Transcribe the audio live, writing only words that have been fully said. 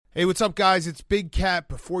Hey, what's up, guys? It's Big Cat.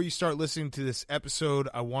 Before you start listening to this episode,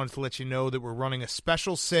 I wanted to let you know that we're running a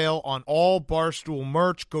special sale on all Barstool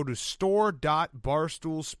merch. Go to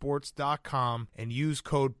store.barstoolsports.com and use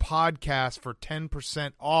code PODCAST for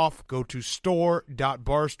 10% off. Go to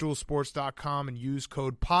store.barstoolsports.com and use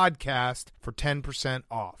code PODCAST for 10%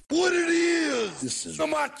 off. What it is, this is the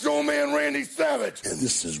Macho Man Randy Savage, and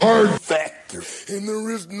this is Hard Factor, and there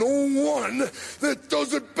is no one that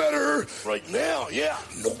does it better right now. Yeah,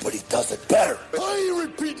 nobody does it better. I ain't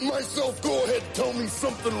repeating myself. Go ahead, tell me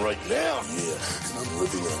something right now. Yeah, and I'm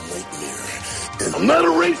living a nightmare, and I'm not a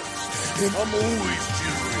racist, and I'm always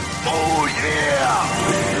cheering. Oh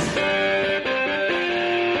yeah.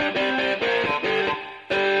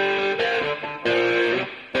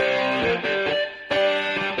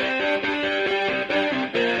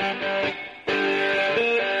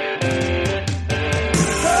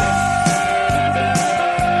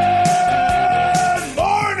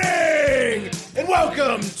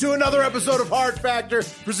 To another episode of Hard Factor,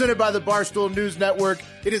 presented by the Barstool News Network.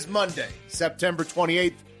 It is Monday, September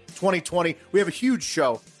 28th, 2020. We have a huge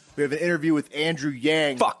show. We have an interview with Andrew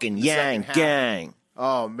Yang. Fucking Yang gang.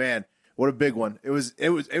 Oh, man. What a big one. It was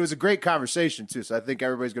a great conversation, too, so I think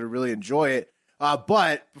everybody's going to really enjoy it.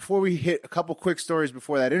 But before we hit a couple quick stories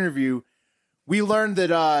before that interview, we learned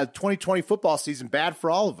that 2020 football season bad for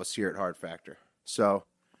all of us here at Hard Factor. So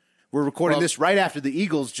we're recording this right after the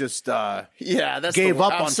Eagles just gave up on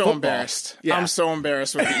football. I'm so embarrassed. Yeah. I'm so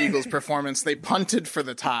embarrassed with the Eagles' performance. They punted for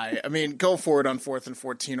the tie. I mean, go for it on 4th and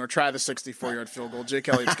 14 or try the 64-yard field goal. Jake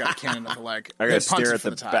Elliott's got a cannon of a leg. I got to stare at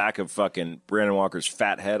the back of fucking Brandon Walker's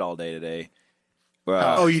fat head all day today.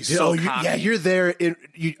 You did? So you're there.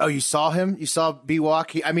 You saw him? You saw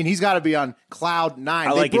B-Walk? He's got to be on cloud 9.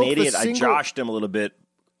 I like an idiot. I joshed him a little bit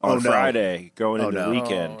on Friday going into the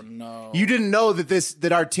weekend. Oh, no. You didn't know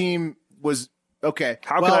that our team was okay.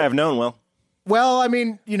 How could I have known, Will? Well, I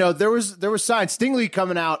mean, there was signs. Stingley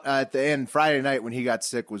coming out at the end Friday night when he got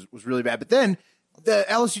sick was really bad. But then the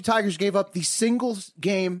LSU Tigers gave up the single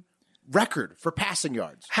game record for passing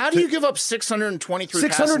yards. How do you give up 623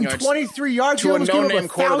 623 yards to a no-name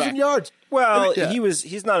quarterback? 1,000 yards. Well,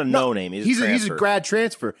 he's not a no-name. He's a grad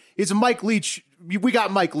transfer. He's a Mike Leach. We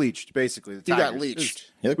got Mike Leach, basically. He got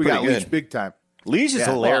leached. We got Leach big time. Leach is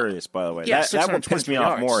hilarious, by the way. That one pissed me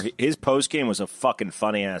off more. His post game was a fucking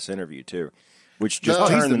funny ass interview too, which just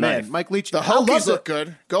turned the knife. Mike Leach. The Hokies look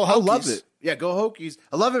good. Go Hokies. I love it. Yeah, go Hokies.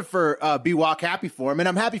 I love it for B-Walk. Happy for him, and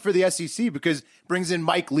I'm happy for the SEC because it brings in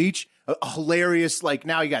Mike Leach, a hilarious. Like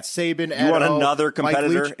now you got Saban. You want another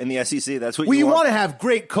competitor in the SEC? That's what you want. You want to have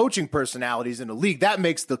great coaching personalities in the league. That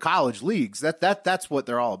makes the college leagues. That's what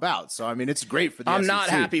they're all about. So I mean, it's great for the I'm SEC. not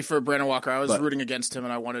happy for Brandon Walker. I was rooting against him,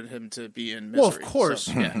 and I wanted him to be in misery. Well, of course,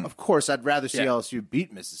 of course, I'd rather see LSU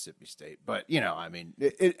beat Mississippi State. But I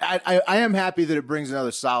am happy that it brings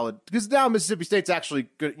another solid because now Mississippi State's actually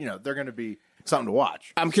good. They're going to be something to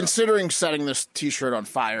watch. I'm considering setting this T-shirt on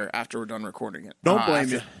fire after we're done recording it. Don't blame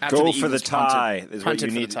you. Go for the tie is what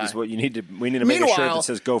you need. Is what you need to. We need to make a shirt that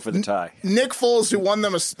says "Go for the tie." Nick Foles, who won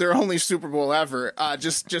them their only Super Bowl ever,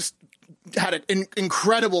 just had an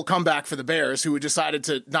incredible comeback for the Bears, who decided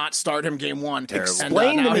to not start him game one.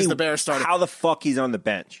 Explain to me the Bears started. How the fuck he's on the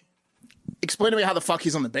bench. Explain to me how the fuck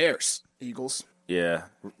he's on the Bears, Eagles. Yeah.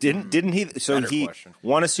 Didn't he? So he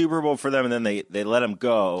won a Super Bowl for them, and then they let him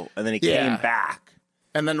go, and then he came back.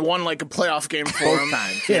 And then won like a playoff game for him.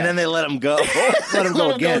 And then they let him go. Let him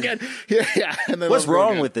go again. Yeah. And then what's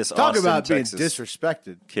wrong with this Talk Austin, about Texas being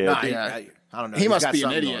disrespected. Kid. I don't know. He must be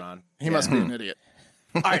an idiot. He must be an idiot.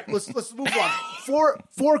 All right, let's move on.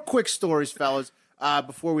 Four quick stories, fellas,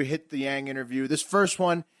 before we hit the Yang interview. This first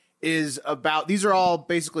one is about, these are all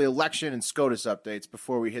basically election and SCOTUS updates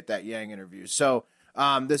before we hit that Yang interview. So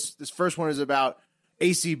this first one is about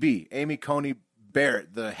ACB, Amy Coney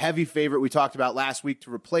Barrett, the heavy favorite we talked about last week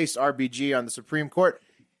to replace RBG on the Supreme Court,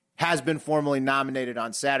 has been formally nominated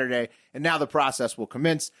on Saturday, and now the process will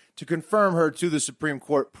commence to confirm her to the Supreme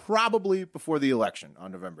Court probably before the election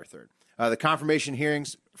on November 3rd. The confirmation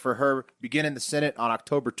hearings for her begin in the Senate on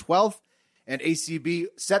October 12th, and ACB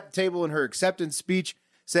set the table in her acceptance speech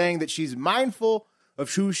saying that she's mindful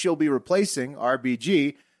of who she'll be replacing,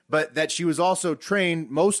 RBG, but that she was also trained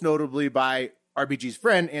most notably by RBG's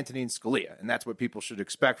friend, Antonin Scalia. And that's what people should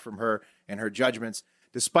expect from her and her judgments,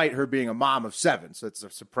 despite her being a mom of 7. So it's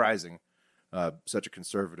surprising, such a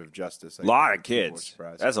conservative justice. A lot of kids.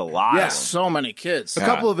 That's a lot. Yeah, so many kids. A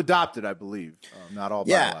couple of adopted, I believe. Not all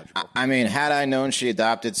biological. I mean, had I known she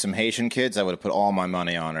adopted some Haitian kids, I would have put all my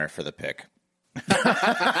money on her for the pick.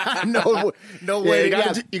 no way.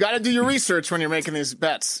 You got to do your research when you're making these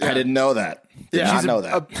bets. I didn't know that. Did not know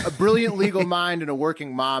that. A brilliant legal mind and a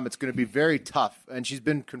working mom. It's going to be very tough, and she's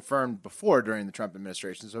been confirmed before during the Trump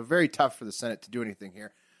administration, so very tough for the Senate to do anything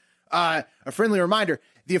here. A friendly reminder,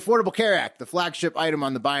 the Affordable Care Act, the flagship item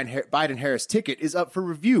on the Biden-Harris ticket, is up for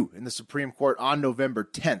review in the Supreme Court on November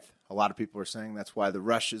 10th. A lot of people are saying that's why the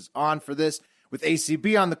rush is on for this. With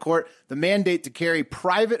ACB on the court, the mandate to carry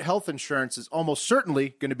private health insurance is almost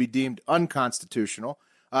certainly going to be deemed unconstitutional,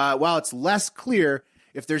 while it's less clear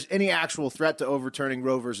if there's any actual threat to overturning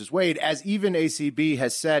Roe versus Wade, as even ACB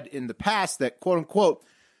has said in the past that, quote unquote,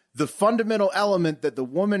 the fundamental element that the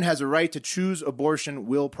woman has a right to choose abortion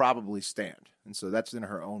will probably stand. And so that's in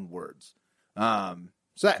her own words.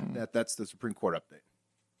 That's the Supreme Court update.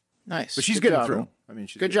 Nice. But she's getting through. I mean,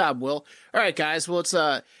 good job, Will. All right, guys. Well, it's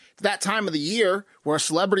that time of the year where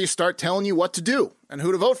celebrities start telling you what to do and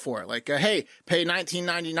who to vote for. Like, hey, pay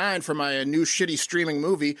 $19.99 for my new shitty streaming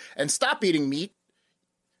movie and stop eating meat.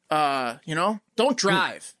 Don't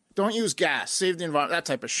drive. Don't use gas. Save the environment. That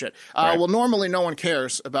type of shit. Right. Well, normally no one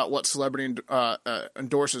cares about what celebrity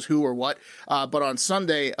endorses who or what. But on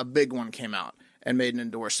Sunday, a big one came out and made an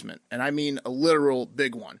endorsement. And I mean a literal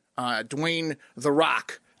big one. Dwayne "The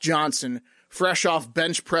Rock" Johnson, fresh off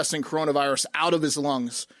bench pressing coronavirus out of his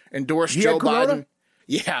lungs, endorsed Joe Biden.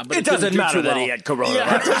 Yeah, but it doesn't matter that he had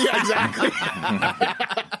coronavirus. Yeah, exactly.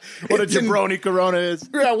 What a jabroni Corona is.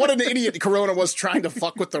 Yeah, what an idiot Corona was trying to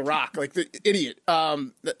fuck with The Rock. Like, the idiot.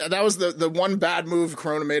 That was the one bad move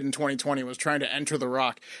Corona made in 2020 was trying to enter The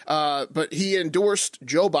Rock. But he endorsed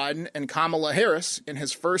Joe Biden and Kamala Harris in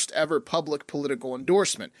his first ever public political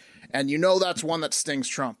endorsement. And that's one that stings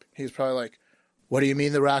Trump. He's probably like, what do you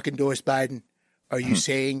mean The Rock endorsed Biden? Are you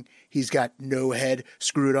saying he's got no head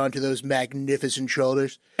screwed onto those magnificent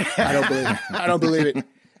shoulders? I don't believe it.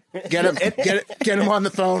 Get him on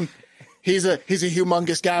the phone. He's a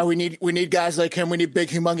humongous guy. We need guys like him. We need big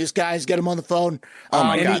humongous guys. Get him on the phone. Oh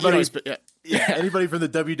my God. Anybody from the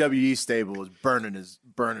WWE stable is burning his.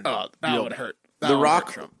 Oh, that would hurt.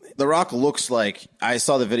 The Rock looks like, I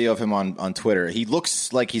saw the video of him on Twitter. He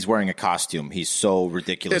looks like he's wearing a costume. He's so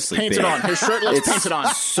ridiculously big. It's painted on. His shirt looks painted on.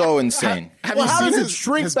 So insane. How does it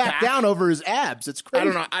shrink back down over his abs? It's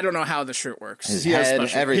crazy. I don't know how the shirt works. His head,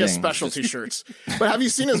 everything. He has specialty shirts. But have you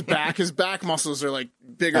seen his back? His back muscles are like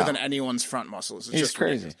bigger than anyone's front muscles. It's just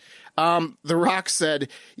crazy. Ridiculous. The Rock said,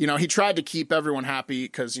 he tried to keep everyone happy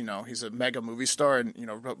because, he's a mega movie star and,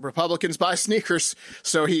 Republicans buy sneakers.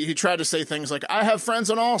 So he tried to say things like, I have friends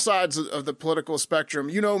on all sides of the political spectrum.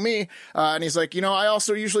 You know me. And he's like, I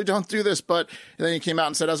also usually don't do this. But then he came out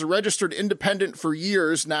and said, as a registered independent for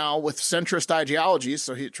years now with centrist ideologies.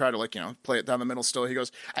 So he tried to play it down the middle still. He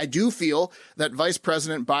goes, I do feel that Vice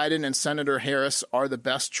President Biden and Senator Harris are the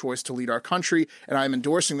best choice to lead our country. And I'm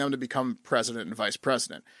endorsing them to become president and vice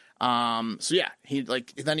president. He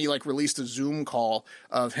released a Zoom call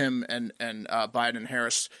of him and Biden and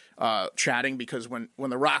Harris chatting, because when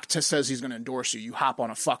The Rock says he's going to endorse you, you hop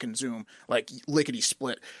on a fucking Zoom like lickety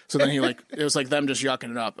split. So then it was like them just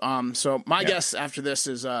yucking it up. So my guess after this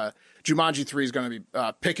is Jumanji 3 is going to be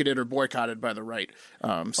picketed or boycotted by the right.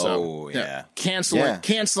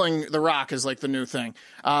 Canceling The Rock is like the new thing.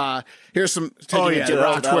 Here's some. That'll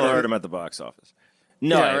hurt him at the box office.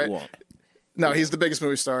 No, it won't. No, he's the biggest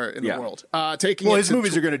movie star in the world. His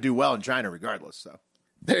movies are going to do well in China regardless. So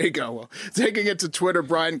there you go. Well, taking it to Twitter,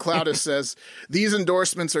 Brian Cloudis says, these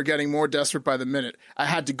endorsements are getting more desperate by the minute. I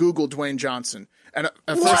had to Google Dwayne Johnson. And at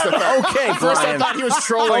first I thought he was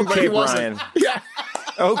trolling, but he wasn't. Yeah.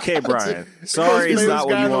 Okay, Brian. Sorry, it's not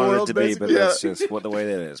what you wanted it to be, but that's just the way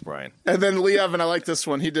that is, Brian. And then Lee Evan, I like this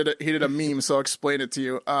one. He did a meme, so I'll explain it to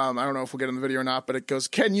you. I don't know if we'll get in the video or not, but it goes,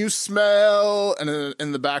 "Can you smell?" And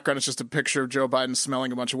in the background, it's just a picture of Joe Biden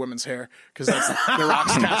smelling a bunch of women's hair, because that's The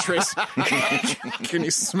Rock's catchphrase. Can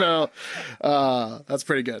you smell? That's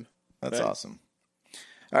pretty good. That's awesome.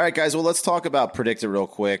 All right, guys. Well, let's talk about Predicted real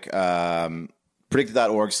quick.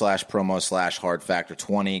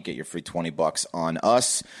 Predicted.org/promo/hardfactor20. Get your free $20 on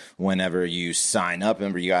us whenever you sign up.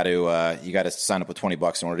 Remember, you got to sign up with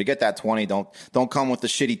 $20 in order to get that 20. Don't come with the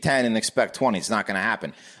shitty 10 and expect 20. It's not going to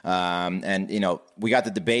happen. And we got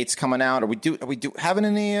the debates coming out. Are we having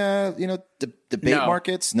any debate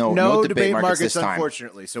markets? No debate markets this time,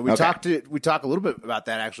 unfortunately. So we talk a little bit about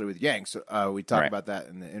that actually with Yang. So we talked about that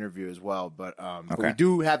in the interview as well. But we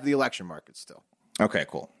do have the election markets still. Okay,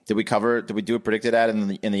 cool. Did we do a predicted ad in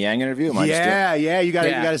the Yang interview? You got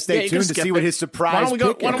to stay tuned to see what his surprise. Why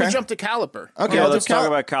don't we jump to Caliper? Okay, let's talk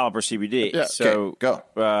about Caliper CBD. Yeah. So, go.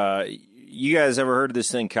 You guys ever heard of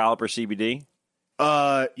this thing, Caliper CBD?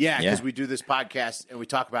 Yeah, because we do this podcast and we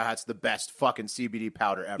talk about how it's the best fucking CBD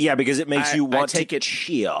powder ever. Yeah, because it makes you want to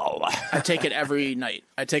chill. I take it every night.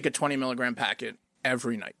 I take a 20 milligram packet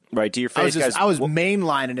every night. Right, to your face, guys. I was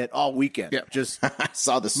mainlining it all weekend. Yeah. Just I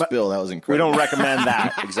saw the spill. That was we incredible. don't recommend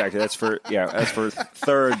that. Exactly. That's for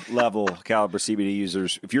third level caliber CBD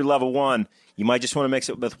users. If you're level 1, you might just want to mix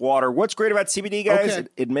it with water. What's great about CBD, guys? Okay.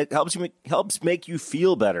 It helps make you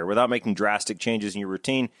feel better without making drastic changes in your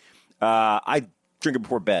routine. I drink it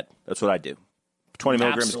before bed. That's what I do. 20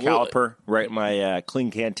 milligrams of caliper right in my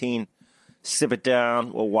clean canteen. Sip it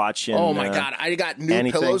down. We'll watch. Oh my God! I got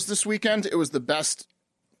new pillows this weekend. It was the best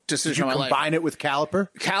decision of my life. Combine it with caliper?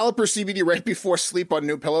 Caliper CBD right before sleep on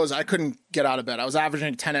new pillows. I couldn't get out of bed. I was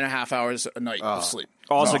averaging 10.5 hours a night of sleep.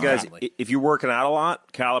 Also, guys, if you're working out a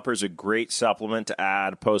lot, caliper is a great supplement to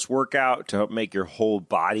add post-workout to help make your whole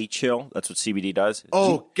body chill. That's what CBD does.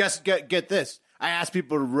 Oh, get this. I asked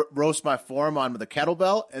people to roast my form on the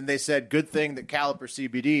kettlebell, and they said, good thing that Caliper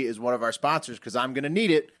CBD is one of our sponsors because I'm going to need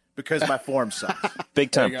it because my form sucks. Big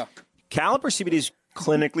time. There you go. Caliper CBD is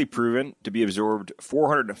clinically proven to be absorbed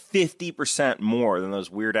 450% more than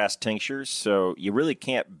those weird-ass tinctures, so you really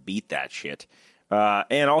can't beat that shit.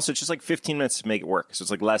 And also, it's just like 15 minutes to make it work, so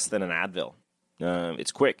it's like less than an Advil.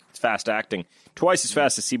 It's quick. It's fast-acting. Twice as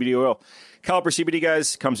fast as CBD oil. Caliper CBD,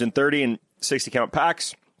 guys, comes in 30 and 60-count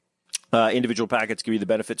packs. Individual packets give you the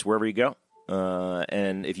benefits wherever you go.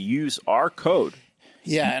 And if you use our code...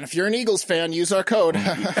 Yeah, and if you're an Eagles fan, use our code. You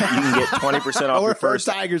can get 20% off your first...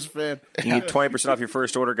 Or a Tigers fan. You can get 20% off your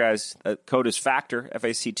first order, guys. Code is FACTOR,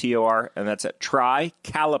 F-A-C-T-O-R, and that's at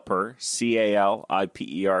TriCaliper,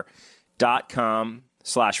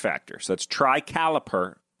 CALIPER.com/factor. So that's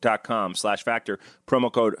TriCaliper.com/factor.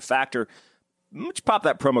 Promo code FACTOR. Just pop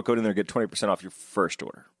that promo code in there and get 20% off your first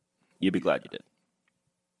order. You'll be glad you did.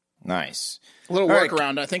 Nice. A little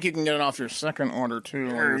workaround. I think you can get it off your second order,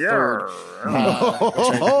 too, or your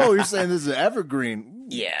third. You're saying this is an evergreen.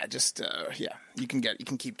 Yeah, you can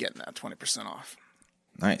keep getting that 20% off.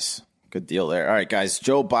 Nice. Good deal there. All right, guys.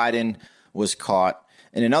 Joe Biden was caught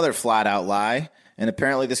in another flat-out lie, and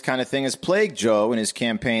apparently this kind of thing has plagued Joe in his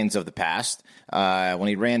campaigns of the past. When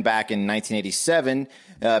he ran back in 1987,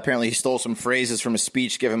 apparently he stole some phrases from a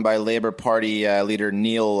speech given by Labour Party leader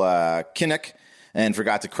Neil Kinnock, and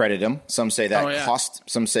forgot to credit him. Some say that cost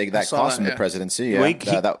him the presidency. Yeah,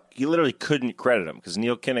 he literally couldn't credit him because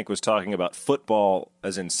Neil Kinnock was talking about football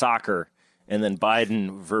as in soccer, and then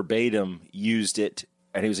Biden verbatim used it,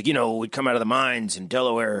 and he was like, we'd come out of the mines in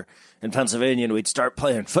Delaware and Pennsylvania, and we'd start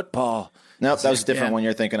playing football. Nope, that was a different one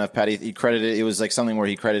you're thinking of, Patty. He credited it was like something where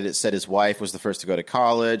he credited said his wife was the first to go to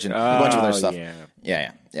college and a bunch of other stuff.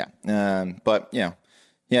 Yeah. But he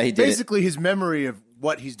did. Basically, his memory of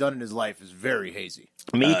what he's done in his life is very hazy.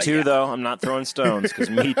 Me too, though. I'm not throwing stones because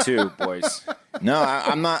me too, boys. No,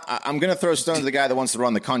 I'm not. I'm going to throw stones at the guy that wants to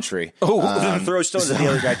run the country. Throw stones at the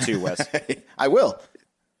other guy too, Wes. I will,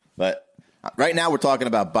 but right now we're talking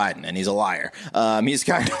about Biden, and he's a liar. He's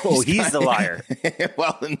the liar.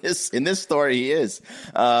 Well, in this story, he is.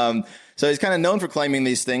 So he's kind of known for claiming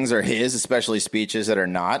these things are his, especially speeches that are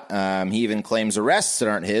not. He even claims arrests that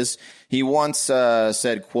aren't his. He once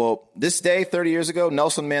said, quote, "This day, 30 years ago,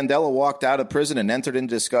 Nelson Mandela walked out of prison and entered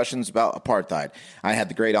into discussions about apartheid. I had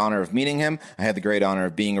the great honor of meeting him. I had the great honor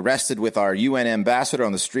of being arrested with our UN ambassador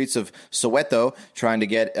on the streets of Soweto, trying to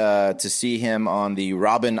get to see him on the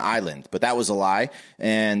Robben Island." But that was a lie.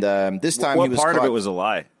 And this time what he was part caught, of it was a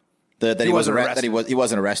lie? That he wasn't arrested. He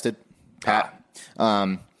wasn't arrested. Pat.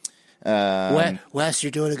 Wes,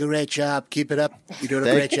 you're doing a great job. Keep it up. You're doing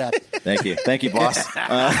a great job. Thank you, boss.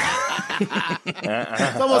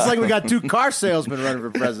 It's almost like we got two car salesmen running for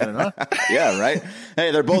president, huh? Yeah, right. Hey,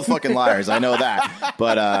 they're both fucking liars. I know that.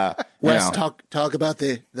 But Wes, talk about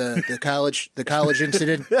the college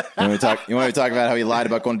incident. You want me to talk about how he lied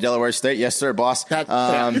about going to Delaware State? Yes, sir, boss.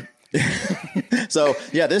 So,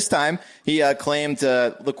 this time he claimed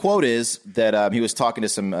the quote is that he was talking to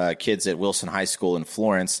some kids at Wilson High School in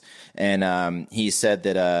Florence, and he said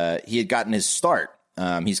that he had gotten his start.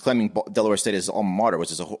 He's claiming Delaware State is his alma mater,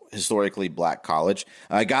 which is a historically black college.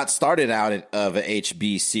 Got started out of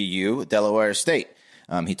HBCU, Delaware State.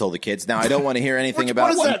 He told the kids. Now, I don't want to hear anything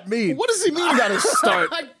about... What does that mean? What does he mean he got his start?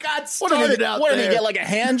 I got started out there. What, did he get like a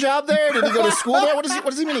hand job there? Did he go to school there? What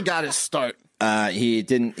does he mean he got his start? He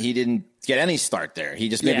didn't get any start there. He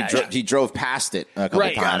just he drove past it a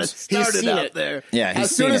couple times. He's seen it there. Yeah,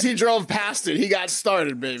 as soon as he drove past it, he got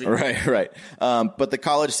started, baby. Right. But the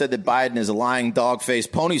college said that Biden is a lying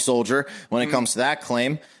dog-faced pony soldier when it comes to that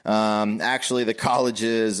claim. Actually, the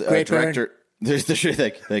college's director...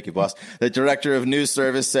 Thank you, boss. The director of news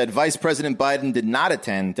service said Vice President Biden did not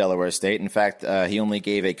attend Delaware State. In fact, he only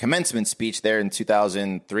gave a commencement speech there in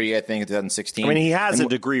 2003, I think, 2016. I mean, he has a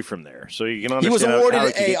degree from there, so you can understand.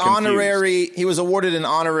 He was awarded an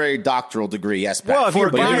honorary doctoral degree. Yes, Pat. Well, if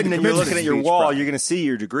you're Biden and you're looking at your wall, you're going to see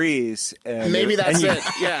your degrees. Maybe that's it.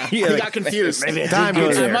 Yeah, he got confused. Maybe time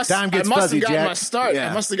gets fuzzy, Jack. My start.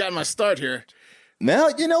 I must have gotten my start here.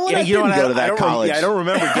 No, you know what? I didn't go to that college. I don't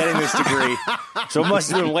remember getting this degree, so it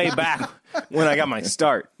must have been way back when I got my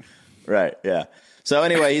start. Right, yeah. So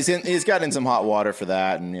anyway, he's got in some hot water for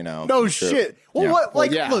that, and no shit. Well, yeah. what?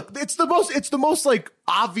 Like, look, it's the most like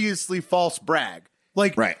obviously false brag.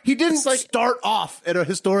 Like, he didn't start off at a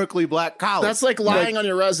historically black college. That's like lying on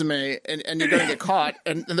your resume, and you're going to get caught,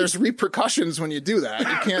 and there's repercussions when you do that.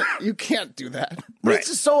 You can't do that. Right. It's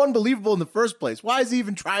just so unbelievable in the first place. Why is he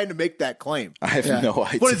even trying to make that claim? I have no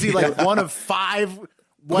idea. What is he, like one of 5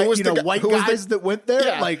 white guys that went there?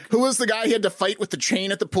 Yeah. Like, who was the guy he had to fight with the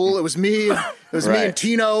chain at the pool? It was me. It was me and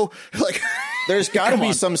Tino. Like, there's got to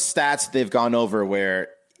be some stats they've gone over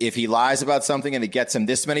where if he lies about something and it gets him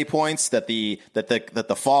this many points, that the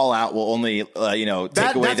fallout will only take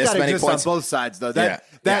away this many points on both sides, though.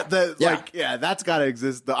 That's got to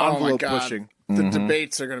exist. The envelope pushing. The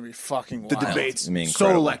debates are going to be fucking wild. The debates so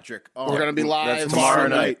electric. We're going to be live tomorrow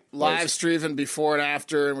night. Live streaming before and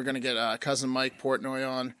after, and we're going to get cousin Mike Portnoy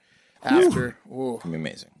on after. Ooh. It's going to be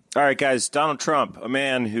amazing. All right, guys. Donald Trump, a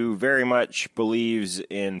man who very much believes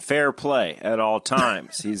in fair play at all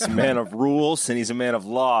times. He's a man of rules and he's a man of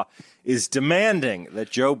law, is demanding that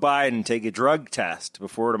Joe Biden take a drug test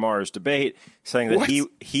before tomorrow's debate, saying that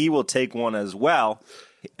he will take one as well.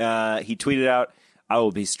 He tweeted out, "I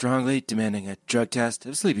will be strongly demanding a drug test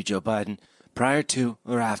of Sleepy Joe Biden prior to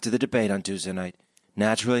or after the debate on Tuesday night.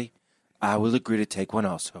 Naturally, I will agree to take one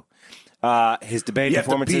also." His debate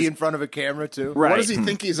performances. You have to be in front of a camera too. Right. What does he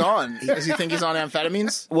think he's on? Does he think he's on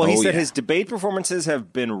amphetamines? Well, he said his debate performances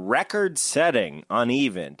have been record-setting,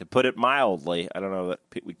 uneven, to put it mildly. I don't know that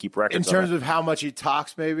we keep records in terms of how much he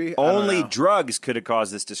talks. Maybe only drugs could have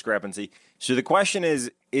caused this discrepancy. So the question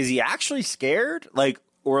is he actually scared? Why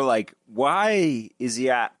is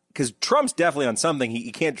he at? Because Trump's definitely on something.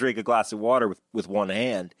 He can't drink a glass of water with one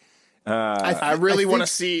hand. I really want to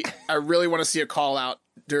see a call out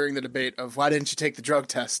during the debate of why didn't you take the drug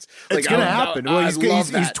test? It's going to happen. Well, he's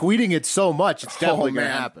tweeting it so much. It's definitely going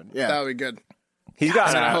to happen. Yeah, that would be good. He's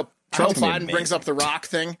got. I hope Biden brings up the Rock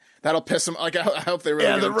thing. That'll piss him. Like, I hope they really.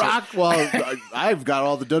 Yeah, the Rock. Well, I've got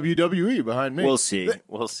all the WWE behind me. We'll see.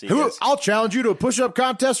 I'll challenge you to a push-up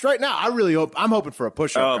contest right now. I'm hoping for a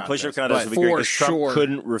push-up contest. Push-up contest would be great because Trump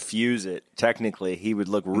couldn't refuse it. Technically, he would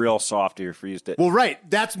look real soft if he refused it. Well, right.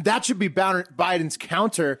 That should be Biden's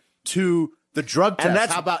counter to the drug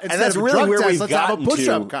test. And that's really where we've gotten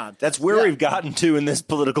to. That's where we've gotten to in this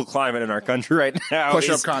political climate in our country right now.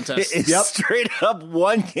 Push-up contest. It's straight up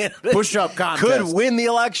one candidate push-up contest could win the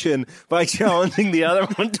election by challenging the other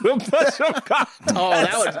one to a push-up contest. Oh,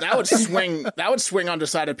 that would swing. That would swing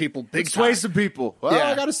undecided people big time. Sway some people. Well,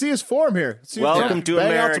 I got to see his form here. Welcome to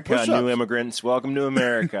America, new immigrants. Welcome to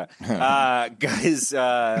America, guys.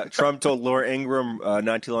 Trump told Laura Ingraham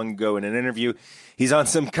not too long ago in an interview. He's on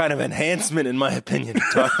some kind of enhancement, in my opinion,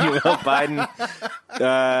 talking about Biden.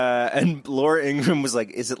 And Laura Ingraham was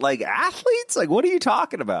like, "Is it like athletes? Like, what are you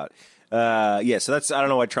talking about?" So that's, I don't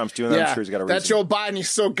know why Trump's doing that. Yeah, I'm sure he's got a reason. That Joe Biden, he's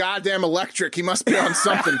so goddamn electric. He must be on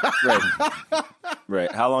something.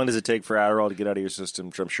 Right. How long does it take for Adderall to get out of your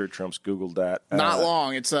system? I'm sure Trump's Googled that. Not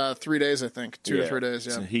long. It's 3 days, I think. 2 to 3 days,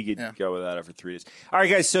 yeah. So he could go with that after 3 days. All right,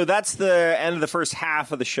 guys, so that's the end of the first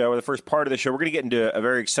half of the show, or the first part of the show. We're going to get into a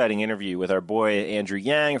very exciting interview with our boy Andrew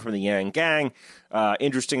Yang from the Yang Gang.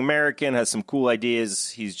 Interesting American, has some cool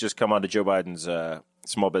ideas. He's just come on to Joe Biden's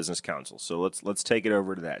Small Business Council. So let's take it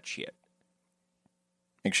over to that shit.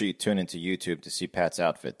 Make sure you tune into YouTube to see Pat's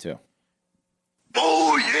outfit, too.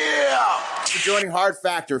 Oh, yeah! For joining Hard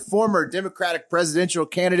Factor, former Democratic presidential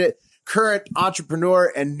candidate, current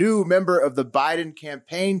entrepreneur, and new member of the Biden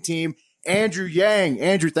campaign team, Andrew Yang.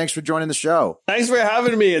 Andrew, thanks for joining the show. Thanks for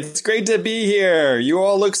having me. It's great to be here. You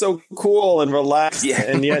all look so cool and relaxed,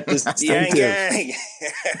 and yet distinctive. Yang Gang!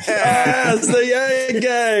 Yes, the Yang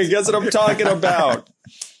Gang! That's what I'm talking about.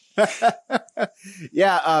 Pat,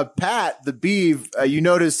 the Beeve, you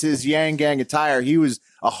notice his Yang Gang attire. He was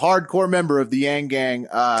a hardcore member of the Yang Gang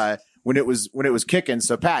when it was kicking.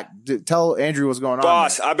 So, Pat, tell Andrew what's going on.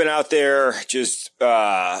 Boss, I've been out there just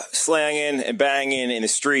slanging and banging in the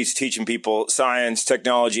streets, teaching people science,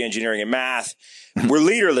 technology, engineering, and math. We're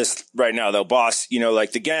leaderless right now, though, boss. You know,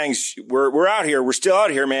 like the gangs, we're out here. We're still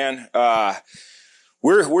out here, man.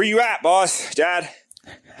 Where you at, boss, Dad?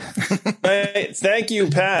 Thank you,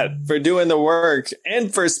 Pat, for doing the work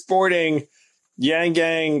and for sporting Yang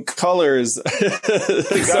Gang colors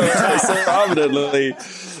so prominently.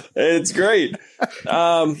 It's great.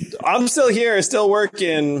 I'm still here, still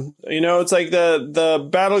working. You know, it's like the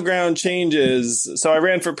battleground changes. So I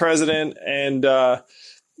ran for president and,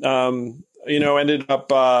 ended up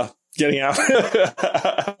getting out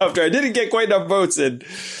after I didn't get quite enough votes in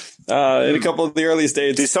a couple of the early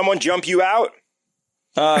states. Did someone jump you out?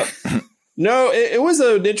 No, it was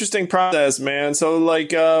an interesting process, man. So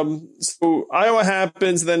so Iowa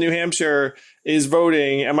happens, then New Hampshire is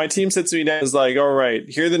voting, and my team sits me down and is like, all right,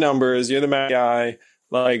 here are the numbers. You're the math guy.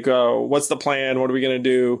 Like, what's the plan? What are we going to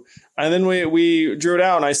do? And then we drew it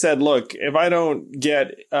out, and I said, look, if I don't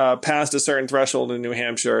get past a certain threshold in New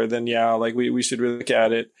Hampshire, then yeah, like we should really look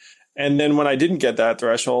at it. And then when I didn't get that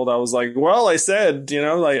threshold, I was like, well, I said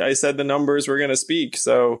the numbers were going to speak.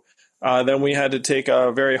 So then we had to take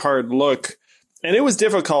a very hard look. And it was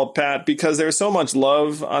difficult, Pat, because there's so much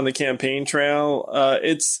love on the campaign trail.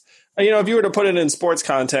 It's, if you were to put it in sports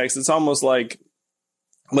context, it's almost like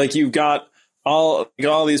you've got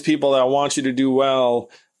all these people that want you to do well.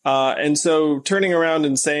 And so turning around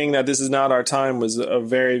and saying that this is not our time was a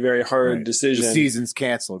very, very hard decision. The season's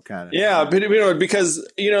canceled, kind of. Yeah, but because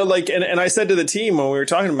and I said to the team when we were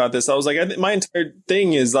talking about this, I was like, my entire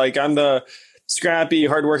thing is like I'm the scrappy,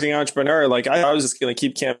 hardworking entrepreneur. Like I was just going to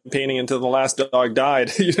keep campaigning until the last dog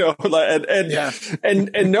died,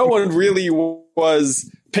 and no one really was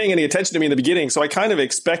paying any attention to me in the beginning. So I kind of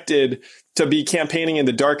expected to be campaigning in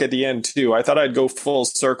the dark at the end too. I thought I'd go full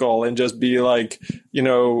circle and just be like,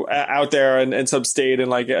 out there and sub-state and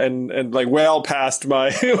well past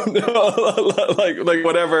my, like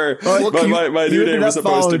whatever my new name was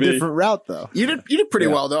supposed to be. A different route though. You did pretty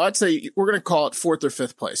well though. I'd say we're going to call it 4th or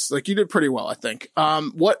 5th place. Like you did pretty well, I think.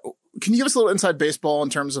 What can you give us a little inside baseball in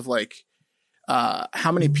terms of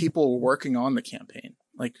how many people were working on the campaign?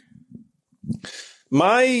 Like,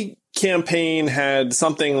 my campaign had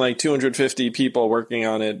something like 250 people working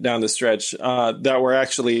on it down the stretch that were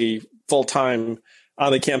actually full time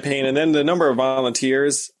on the campaign. And then the number of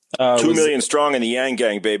volunteers 2 million strong in the Yang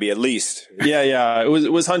Gang, baby, at least. Yeah. It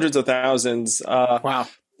was hundreds of thousands. Wow.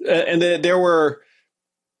 And there were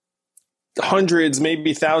hundreds,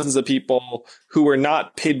 maybe thousands of people who were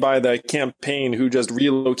not paid by the campaign who just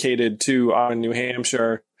relocated to New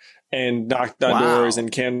Hampshire and knocked on doors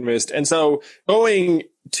and canvassed. And so going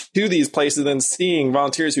to these places and seeing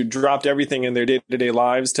volunteers who dropped everything in their day-to-day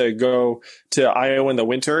lives to go to Iowa in the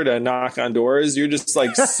winter to knock on doors, you're just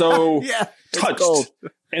like so touched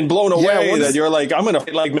and blown away that you're like, I'm going to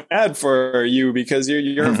fight like mad for you because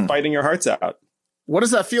you're fighting your hearts out. What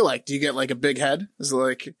does that feel like? Do you get like a big head? Is it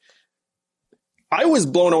like... I was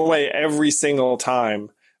blown away every single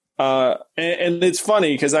time. And it's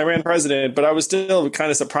funny because I ran president, but I was still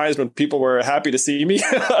kind of surprised when people were happy to see me.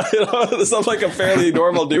 I'm like a fairly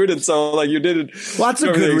normal dude. And so you didn't. Well, that's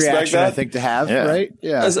a good reaction, I think, to have, right?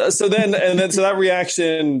 Yeah. So that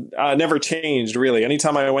reaction never changed, really.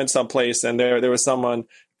 Anytime I went someplace and there was someone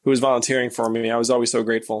who was volunteering for me, I was always so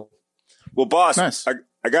grateful. Well, boss, nice.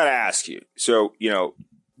 I got to ask you. So,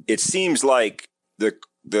 it seems like the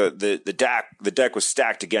deck was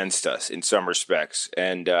stacked against us in some respects.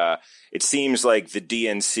 And it seems like the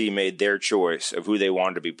DNC made their choice of who they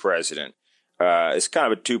wanted to be president. It's kind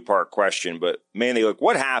of a two-part question, but mainly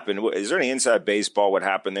what happened? Is there any inside baseball what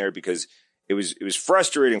happened there? Because it was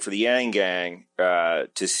frustrating for the Yang Gang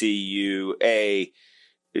to see you, A,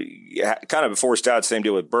 kind of forced out, same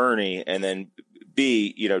deal with Bernie, and then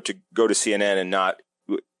B, to go to CNN and not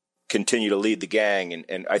continue to lead the gang.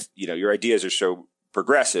 And your ideas are so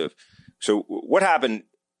progressive. So what happened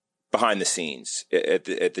behind the scenes at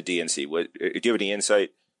the DNC? Do you have any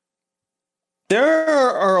insight? There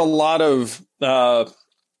are a lot of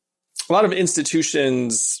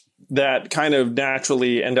institutions that kind of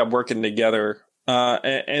naturally end up working together.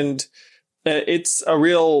 And it's a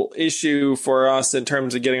real issue for us in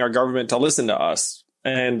terms of getting our government to listen to us.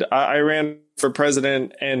 And I ran for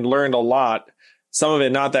president and learned a lot, some of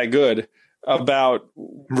it not that good, about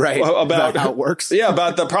how it works. Yeah,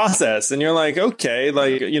 about the process. And you're like, okay,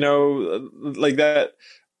 like that.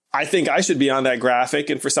 I think I should be on that graphic,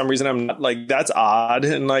 and for some reason I'm not. Like, that's odd.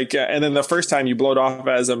 And and then the first time you blow it off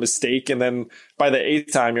as a mistake, and then by the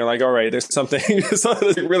 8th time you're like, all right, there's something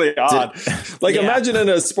really odd. Imagine in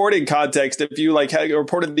a sporting context if you had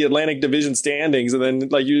reported the Atlantic Division standings, and then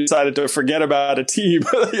you decided to forget about a team.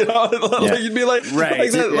 You'd be like, right,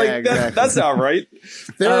 exactly. That's not right.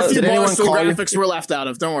 There are a few Barstool graphics we're left out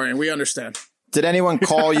of. Don't worry, we understand. Did anyone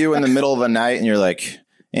call you in the middle of the night and you're like,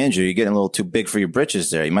 Andrew, you're getting a little too big for your britches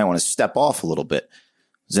there. You might want to step off a little bit.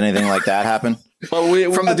 Does anything like that happen? Well, we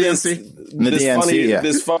From the had DNC?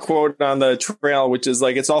 This fun quote on the trail, which is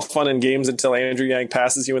like, it's all fun and games until Andrew Yang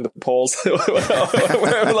passes you in the polls.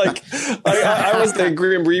 Where like, I was the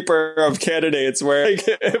grim reaper of candidates where like,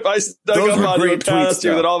 if I stuck up on you and passed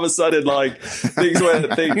you, then all of a sudden like things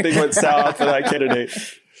went south for that candidate.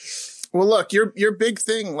 Well, look, your big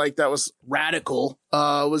thing, like that was radical,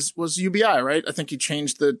 was UBI, right? I think you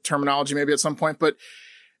changed the terminology maybe at some point, but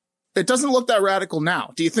it doesn't look that radical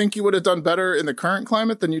now. Do you think you would have done better in the current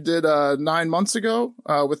climate than you did 9 months ago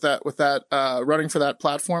with that running for that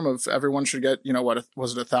platform of everyone should get, what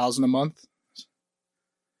was it, $1,000 a month?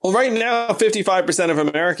 Well, right now, 55% of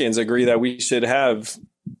Americans agree that we should have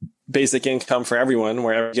basic income for everyone,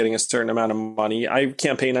 where everyone's getting a certain amount of money. I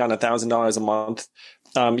campaign on $1,000 a month.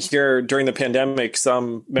 Here during the pandemic,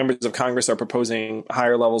 some members of Congress are proposing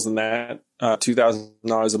higher levels than that,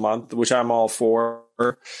 $2,000 a month, which I'm all for.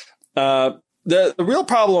 The real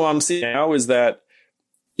problem I'm seeing now is that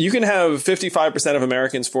you can have 55% of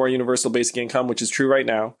Americans for universal basic income, which is true right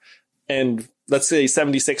now. And let's say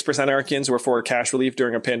 76% Americans were for cash relief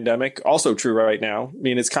during a pandemic, also true right now. I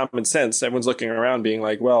mean, it's common sense. Everyone's looking around being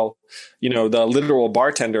like, well, the literal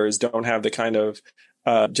bartenders don't have the kind of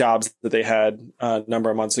jobs that they had a number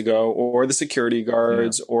of months ago, or the security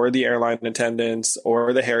guards, or the airline attendants,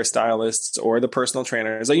 or the hairstylists, or the personal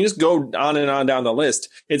trainers. Like, you just go on and on down the list.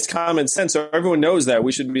 It's common sense. So everyone knows that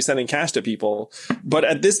we should be sending cash to people. But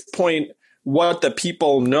at this point, what the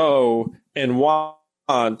people know and want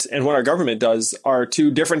and what our government does are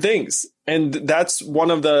two different things. And that's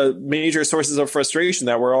one of the major sources of frustration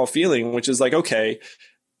that we're all feeling, which is like, okay,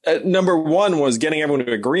 number one was getting everyone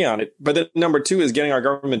to agree on it. But then number two is getting our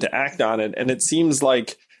government to act on it. And it seems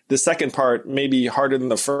like the second part may be harder than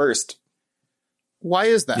the first. Why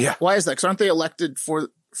is that? Yeah. Why is that? Because aren't they elected for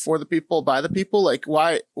the people, by the people? Like,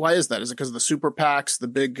 why is that? Is it because of the super PACs, the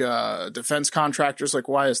big defense contractors? Like,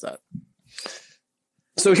 why is that?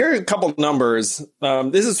 So here are a couple numbers.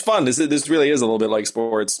 This is fun. This really is a little bit like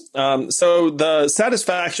sports. So the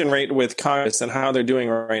satisfaction rate with Congress and how they're doing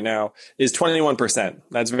right now is 21%.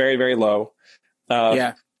 That's very, very low.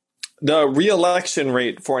 Yeah. The re-election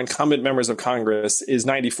rate for incumbent members of Congress is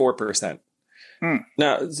 94%.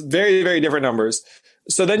 Now, it's very, very different numbers.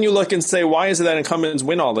 So then you look and say, why is it that incumbents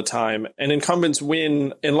win all the time? And incumbents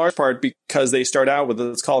win in large part because they start out with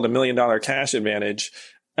what's called $1 million cash advantage.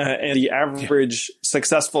 And the average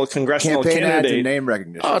successful congressional Campaign ads candidate and name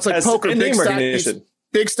recognition. Oh, it's like poker. Name recognition.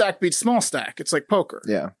 Big stack beats small stack. It's like poker.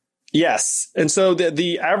 Yeah. Yes. And so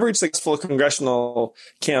the average successful congressional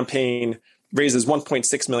campaign raises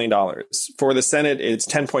 $1.6 million. For the Senate, it's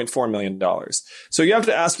 $10.4 million. So you have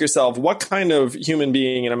to ask yourself, what kind of human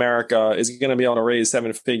being in America is going to be able to raise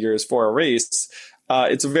seven figures for a race?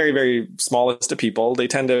 It's a very, very small list of people. They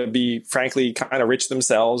tend to be, frankly, kind of rich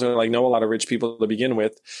themselves, or like know a lot of rich people to begin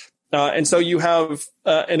with. And so you have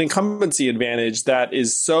an incumbency advantage that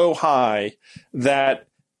is so high that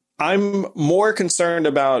I'm more concerned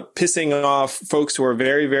about pissing off folks who are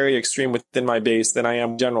very, very extreme within my base than I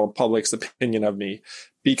am general public's opinion of me.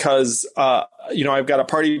 Because, I've got a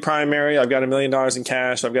party primary, I've got $1 million in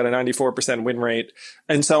cash, I've got a 94% win rate.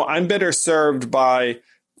 And so I'm better served by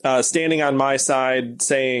standing on my side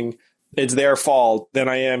saying it's their fault than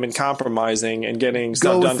I am in compromising and getting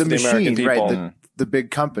stuff done for the American people. Right? The big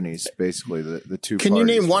companies, basically, the two. Can you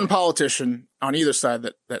name one politician on either side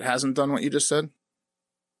that hasn't done what you just said?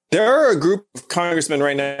 There are a group of congressmen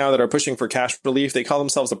right now that are pushing for cash relief. They call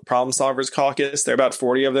themselves the Problem Solvers Caucus. There are about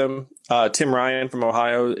 40 of them. Tim Ryan from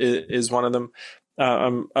Ohio is one of them.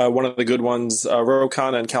 One of the good ones. Ro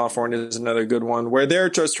Khanna in California is another good one, where they're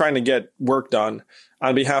just trying to get work done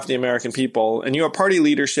on behalf of the American people. And you have party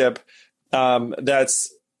leadership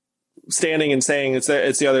that's standing and saying it's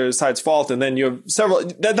the other side's fault. And then you have several,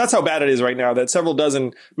 that's how bad it is right now, that several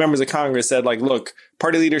dozen members of Congress said, like, look,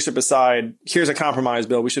 party leadership aside, here's a compromise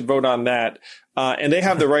bill. We should vote on that. And they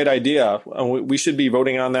have the right idea. We should be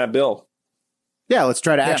voting on that bill. Yeah, let's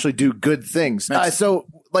try to actually do good things. So,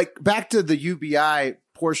 like, back to the UBI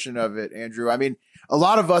portion of it, Andrew. I mean, a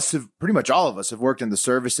lot of us pretty much all of us have worked in the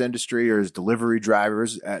service industry or as delivery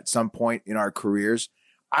drivers at some point in our careers.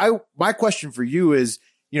 My question for you is,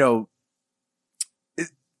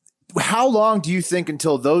 how long do you think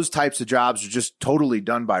until those types of jobs are just totally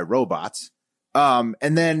done by robots? And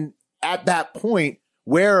then at that point,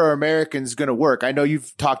 where are Americans going to work? I know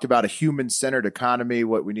you've talked about a human-centered economy,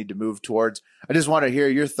 what we need to move towards. I just want to hear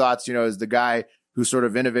your thoughts, as the guy who sort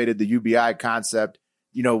of innovated the UBI concept.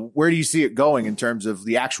 where do you see it going in terms of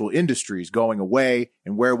the actual industries going away,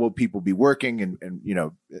 and where will people be working, and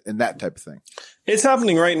that type of thing? It's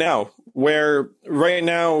happening right now, where right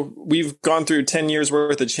now we've gone through 10 years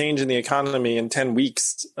worth of change in the economy in 10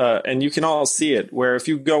 weeks. And you can all see it, where if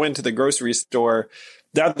you go into the grocery store,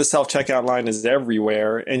 that the self-checkout line is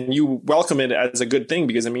everywhere, and you welcome it as a good thing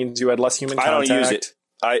because it means you had less human contact. I don't use it.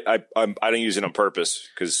 I don't use it on purpose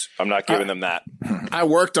because I'm not giving them that. I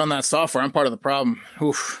worked on that software. I'm part of the problem.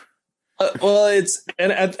 Oof. Well,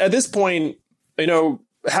 at this point,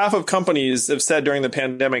 half of companies have said during the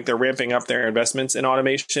pandemic they're ramping up their investments in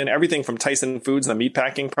automation, everything from Tyson Foods, the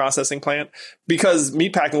meatpacking processing plant, because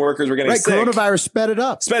meatpacking workers were getting sick. Coronavirus sped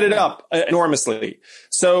it up enormously.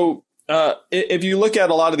 So if you look at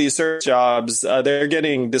a lot of these search jobs, they're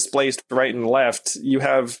getting displaced right and left. You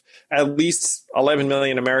have at least 11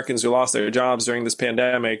 million Americans who lost their jobs during this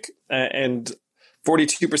pandemic, and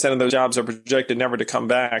 42% of those jobs are projected never to come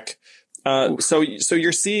back. So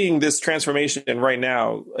you're seeing this transformation right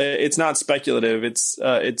now. It's not speculative. It's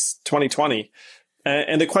 2020.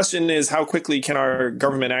 And the question is, how quickly can our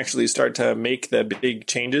government actually start to make the big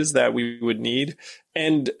changes that we would need?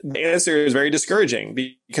 And the answer is very discouraging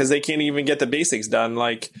because they can't even get the basics done,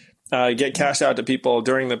 like get cash out to people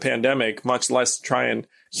during the pandemic, much less try and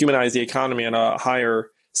humanize the economy on a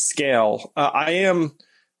higher scale. I am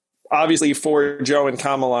obviously for Joe and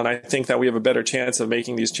Kamala, and I think that we have a better chance of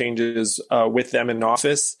making these changes with them in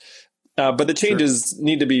office. But the changes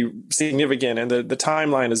need to be significant, and the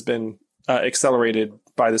timeline has been accelerated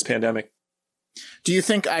by this pandemic. Do you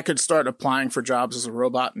think I could start applying for jobs as a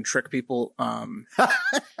robot and trick people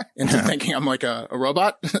into thinking I'm like a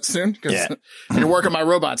robot soon? Because I can work on my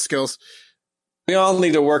robot skills. We all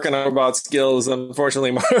need to work on our robot skills,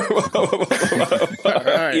 unfortunately. Right,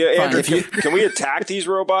 yeah, Andrew, can we attack these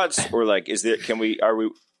robots, or like, is there any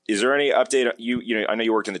update? I know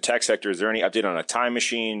you worked in the tech sector. Is there any update on a time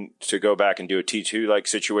machine to go back and do a T2 like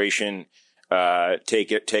situation?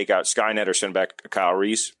 Take out Skynet or send back Kyle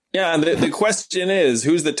Reese? Yeah, and the question is,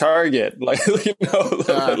 who's the target? Like, who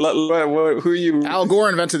are you? Al Gore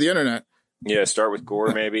invented the internet. Yeah, start with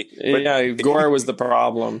Gore, maybe. But, Gore was the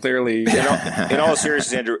problem, clearly. In all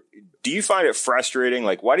seriousness, Andrew, do you find it frustrating?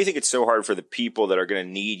 Like, why do you think it's so hard for the people that are going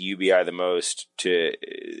to need UBI the most to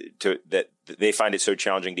that they find it so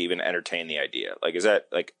challenging to even entertain the idea? Like, is that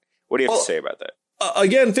like, what do you have to say about that?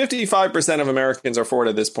 Again, 55% of Americans are for it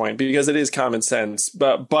at this point because it is common sense.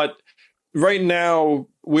 But right now,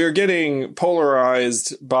 we're getting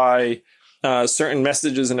polarized by certain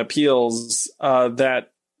messages and appeals that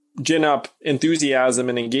gin up enthusiasm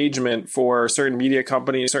and engagement for certain media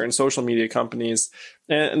companies, certain social media companies.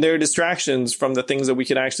 And there are distractions from the things that we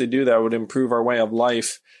could actually do that would improve our way of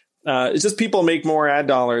life. It's just people make more ad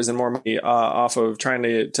dollars and more money off of trying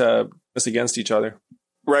to us against each other.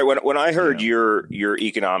 Right. When I heard your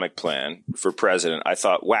economic plan for president, I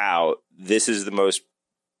thought, wow, this is the most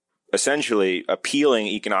essentially appealing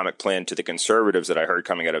economic plan to the conservatives that I heard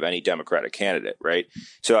coming out of any Democratic candidate. Right.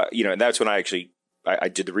 So, and that's when I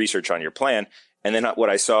did the research on your plan. And then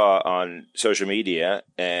what I saw on social media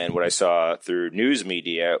and what I saw through news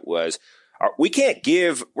media was, we're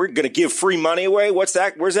going to give free money away. What's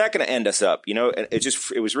that? Where's that going to end us up? And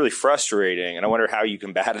it was really frustrating. And I wonder how you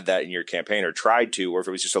combated that in your campaign, or tried to, or if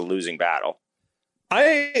it was just a losing battle.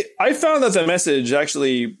 I found that the message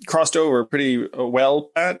actually crossed over pretty well,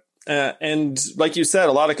 Pat. And like you said,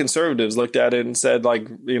 a lot of conservatives looked at it and said, like,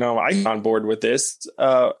 I'm on board with this.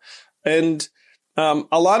 And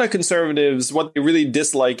a lot of conservatives, what they really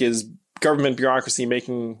dislike is government bureaucracy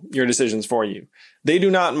making your decisions for you. They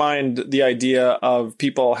do not mind the idea of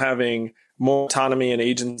people having more autonomy and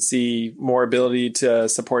agency, more ability to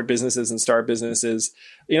support businesses and start businesses.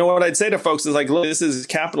 What I'd say to folks is like, look, this is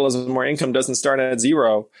capitalism where income doesn't start at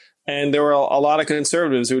zero. And there were a lot of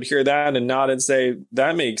conservatives who would hear that and nod and say,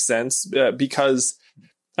 that makes sense, because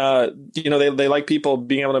they like people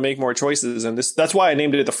being able to make more choices. And that's why I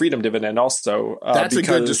named it the freedom dividend also. That's a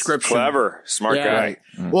good description. Clever, smart guy. Right.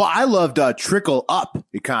 Well, I loved trickle up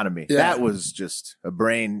economy. Yeah. That was just a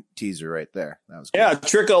brain teaser right there. That was cool. Yeah,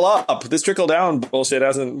 trickle up. This trickle down bullshit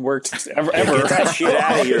hasn't worked ever. Get that shit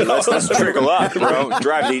out of here. Let's trickle up, bro.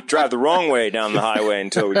 Drive the wrong way down the highway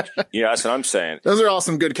until that's what I'm saying. Those are all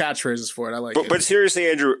some good catchphrases for it. I like it. But seriously,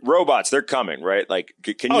 Andrew, robots, they're coming, right? Like,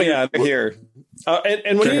 can you? Oh yeah, they're here.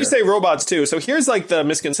 And when you say robots too, so here's like the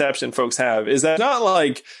misconception folks have is that not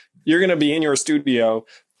like you're going to be in your studio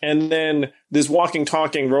and then this walking,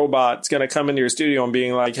 talking robot's going to come into your studio and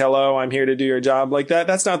being like, hello, I'm here to do your job like that.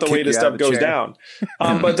 That's not the way this stuff goes down.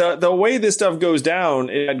 But the way this stuff goes down,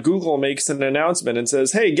 Google makes an announcement and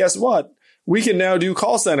says, hey, guess what? we can now do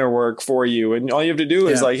call center work for you. And all you have to do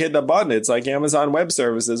is like hit the button. It's like Amazon Web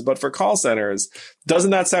Services, but for call centers.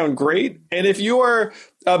 Doesn't that sound great? And if you're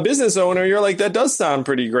a business owner, you're like, that does sound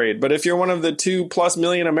pretty great. But if you're one of the 2+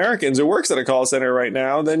 million Americans who works at a call center right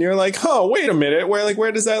now, then you're like, oh, wait a minute.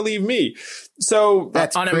 Where does that leave me? So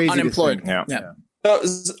that's crazy unemployed. Yeah.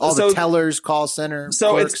 All the tellers, call center.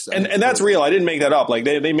 So clerks, and that's real. I didn't make that up. Like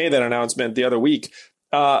they made that announcement the other week.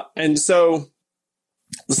 And so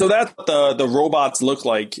that's what the robots look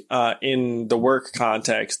like in the work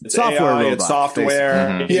context. It's software AI, robots, it's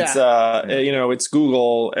software, mm-hmm. it's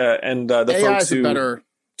Google and the AI folks is who a better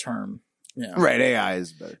term. Yeah. Right, AI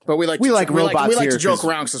is better. But we like robots. We like here to joke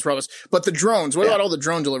around because it's robots. But the drones. What about all the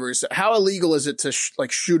drone deliveries? How illegal is it to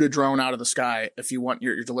shoot a drone out of the sky if you want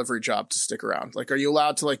your delivery job to stick around? Like, are you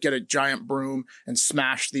allowed to get a giant broom and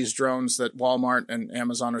smash these drones that Walmart and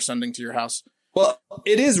Amazon are sending to your house? Well,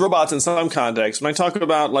 it is robots in some contexts. When I talk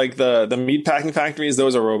about like the meat packing factories,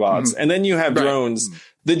 those are robots. Mm-hmm. And then you have drones. Mm-hmm.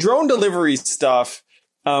 The drone delivery stuff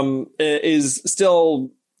is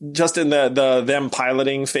still just in the them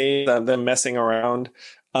piloting phase, them messing around.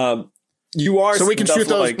 You are so we can shoot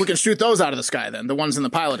those. We can shoot those out of the sky. Then the ones in the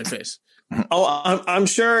piloting phase. Oh, I'm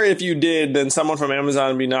sure if you did, then someone from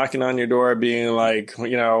Amazon would be knocking on your door, being like,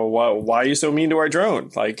 why are you so mean to our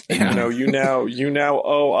drone? Like, you now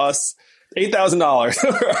owe us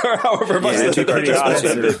 $8,000 or however much the drone cost.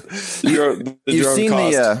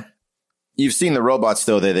 You've seen the robots,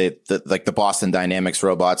 though. They like the Boston Dynamics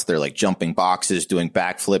robots. They're like jumping boxes, doing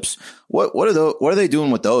backflips. What are they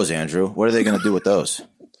doing with those, Andrew? What are they going to do with those?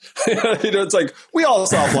 It's like we all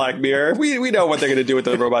saw Black Mirror. We know what they're going to do with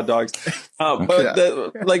the robot dogs.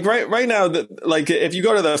 Right now, if you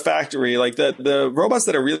go to the factory, like the robots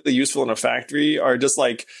that are really useful in a factory are just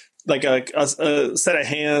like a set of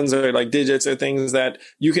hands or like digits or things that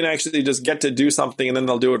you can actually just get to do something and then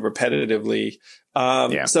they'll do it repetitively.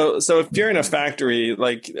 So if you're in a factory,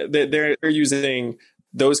 like they're using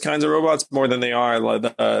those kinds of robots more than they are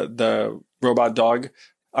the robot dog.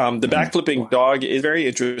 The backflipping dog is very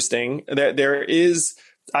interesting.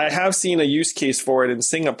 I have seen a use case for it in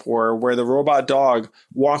Singapore where the robot dog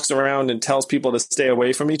walks around and tells people to stay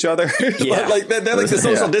away from each other. Yeah. they're like the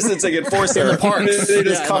social distancing enforcer. In the park. They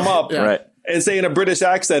just come up right. and say in a British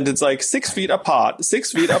accent, it's like 6 feet apart,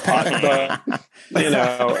 6 feet apart. But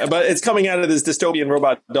it's coming out of this dystopian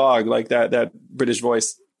robot dog, like that British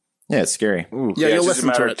voice. Yeah, it's scary. Ooh. Yeah, you'll it's just listen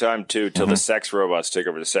a matter to of time too till the sex robots take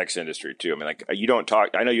over the sex industry too. I mean, like you don't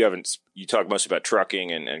talk. I know you haven't. You talk mostly about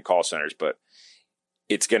trucking and call centers, but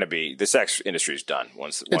it's going to be the sex industry is done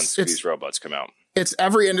once these robots come out. It's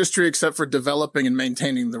every industry except for developing and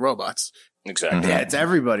maintaining the robots. Exactly. Yeah, it's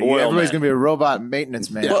everybody. Everybody's going to be a robot maintenance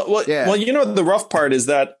man. Well, the rough part is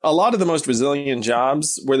that a lot of the most resilient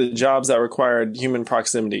jobs were the jobs that required human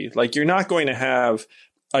proximity. Like you're not going to have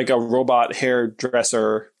like a robot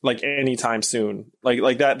hairdresser like anytime soon.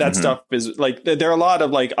 Like that stuff is like there are a lot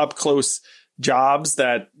of like up close jobs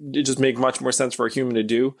that just make much more sense for a human to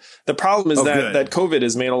do. The problem is that COVID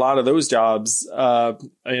has made a lot of those jobs,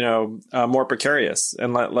 more precarious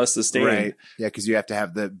and less sustained. Right. Yeah, because you have to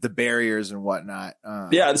have the barriers and whatnot.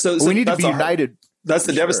 So we need to be united. That's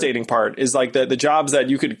the devastating part. Is like the jobs that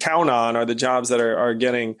you could count on are the jobs that are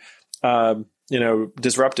getting,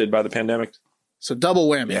 disrupted by the pandemic. So double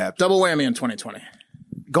whammy. Yeah, double whammy in 2020.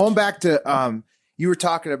 Going back to you were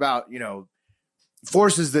talking about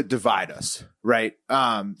forces that divide us, right?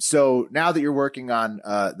 So now that you're working on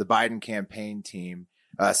the Biden campaign team,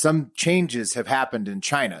 some changes have happened in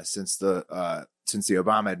China since the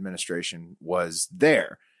Obama administration was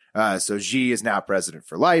there. So Xi is now president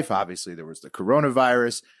for life. Obviously, there was the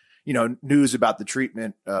coronavirus, news about the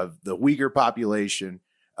treatment of the Uyghur population,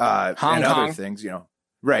 and other things,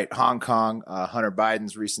 right. Hong Kong, Hunter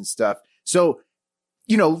Biden's recent stuff. So,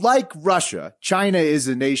 like Russia, China is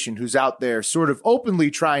a nation who's out there sort of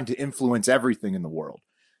openly trying to influence everything in the world.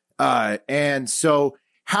 And so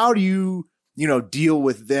how do you, deal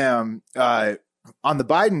with them on the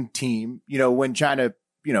Biden team, when China,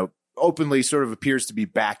 openly sort of appears to be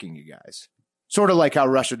backing you guys? Sort of like how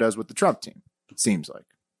Russia does with the Trump team, it seems like.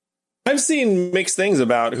 I've seen mixed things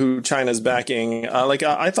about who China's backing.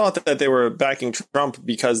 I thought that they were backing Trump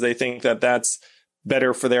because they think that that's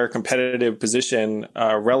better for their competitive position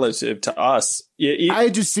relative to us. I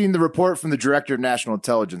had just seen the report from the director of national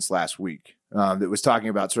intelligence last week that was talking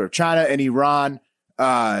about sort of China and Iran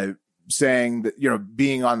saying that,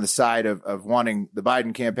 being on the side of wanting the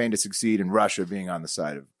Biden campaign to succeed and Russia being on the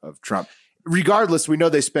side of Trump. Regardless, we know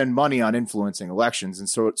they spend money on influencing elections. And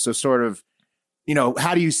so sort of,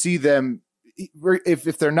 how do you see them,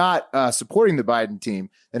 if they're not supporting the Biden team,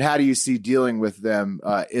 then how do you see dealing with them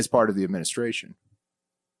as part of the administration?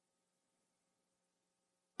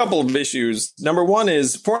 Couple of issues. Number one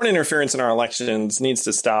is foreign interference in our elections needs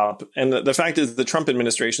to stop. And the fact is the Trump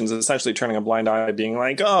administration is essentially turning a blind eye, being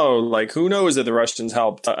like, oh, like who knows if the Russians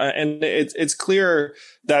helped? And it's clear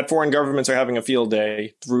that foreign governments are having a field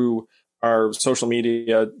day through our social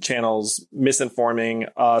media channels, misinforming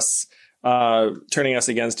us, turning us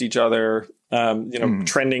against each other,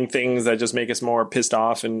 trending things that just make us more pissed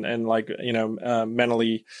off and like,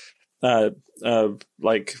 mentally,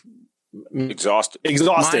 like, exhausted.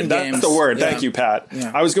 That's games. the word. Yeah. Thank you, Pat.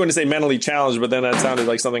 Yeah. I was going to say mentally challenged, but then that sounded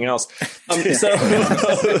like something else.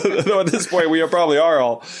 So at this point, we probably are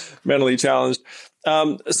all mentally challenged.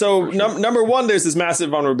 Number one, there's this massive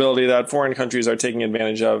vulnerability that foreign countries are taking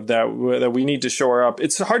advantage of that we need to shore up.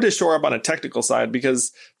 It's hard to shore up on a technical side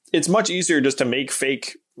because it's much easier just to make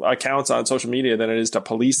fake accounts on social media than it is to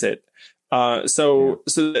police it. So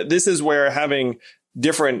this is where having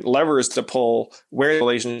different levers to pull where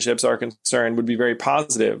relationships are concerned would be very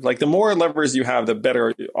positive. Like the more levers you have, the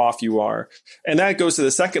better off you are. And that goes to the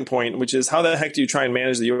second point, which is how the heck do you try and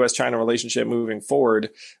manage the U.S.-China relationship moving forward,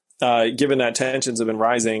 given that tensions have been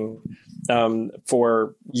rising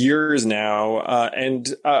for years now.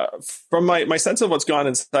 And from my sense of what's gone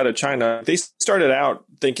inside of China, they started out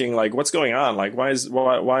thinking like, what's going on? Like, why is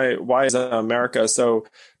America so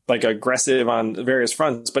like aggressive on various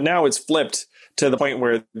fronts? But now it's flipped to the point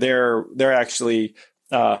where they're actually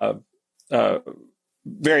very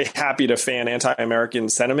happy to fan anti-American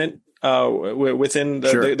sentiment within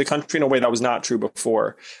the country in a way that was not true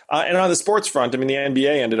before. And on the sports front, I mean, the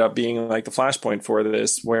NBA ended up being like the flashpoint for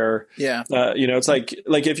this, where it's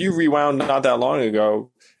like if you rewound not that long ago,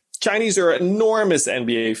 Chinese are enormous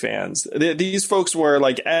NBA fans. These folks were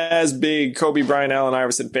like as big Kobe Bryant, Allen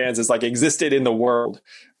Iverson fans as like existed in the world.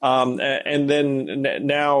 And then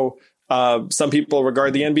now. Some people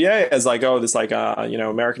regard the NBA as like, oh, this like,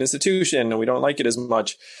 American institution, and we don't like it as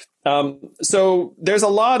much. So there's a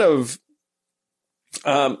lot of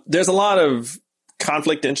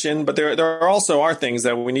conflict tension, but there also are things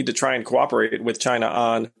that we need to try and cooperate with China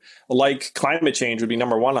on, like climate change would be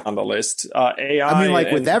number one on the list. AI. I mean, like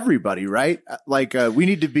with everybody, right? Like we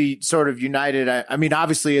need to be sort of united. I mean,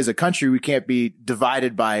 obviously, as a country, we can't be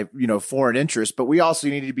divided by foreign interests, but we also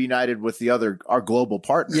need to be united with our global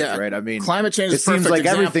partners, right? I mean, climate change. It seems like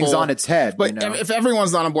everything's on its head. But if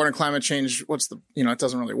everyone's not on board on climate change, it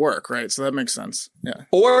doesn't really work, right? So that makes sense. Yeah.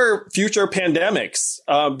 Or future pandemics,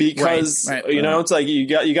 because it's like you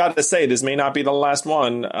got to say this may not be the last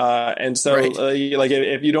one, and so like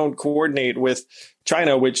if you don't coordinate with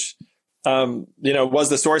China, which was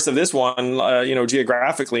the source of this one,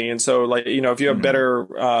 geographically, and so like if you have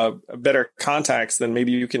better contacts, then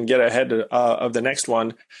maybe you can get ahead of the next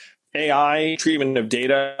one. AI treatment of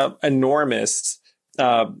data, enormous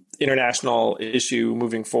international issue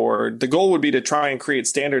moving forward. The goal would be to try and create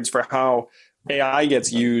standards for how AI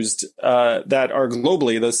gets used that are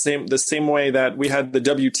globally the same way that we had the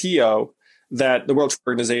WTO, that the World Trade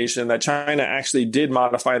Organization, that China actually did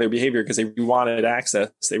modify their behavior because they wanted access.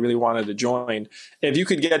 They really wanted to join. If you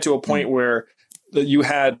could get to a point where you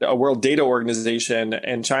had a World Data Organization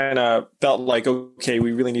and China felt like, okay,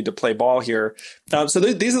 we really need to play ball here. So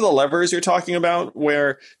these are the levers you're talking about,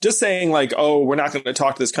 where just saying like, oh, we're not going to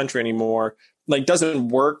talk to this country anymore, like doesn't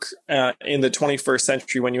work in the 21st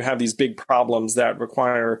century when you have these big problems that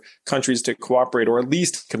require countries to cooperate or at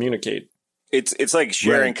least communicate. It's like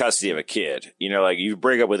sharing custody of a kid. Like you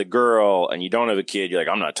break up with a girl and you don't have a kid. You're like,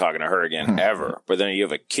 I'm not talking to her again ever. But then you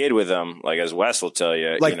have a kid with them, like as Wes will tell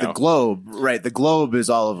you. Like the globe, right? The globe is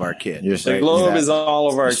all of our kid. The globe is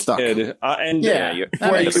all of our kid. And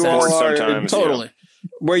where you all are totally.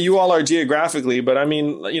 Where you all are geographically, but I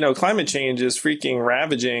mean, climate change is freaking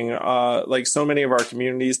ravaging like so many of our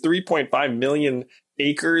communities. 3.5 million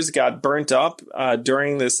acres got burnt up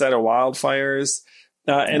during this set of wildfires.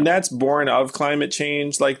 And that's born of climate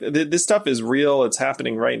change. Like this stuff is real. It's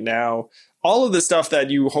happening right now. All of the stuff that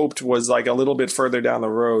you hoped was like a little bit further down the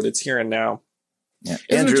road, it's here and now. Yeah.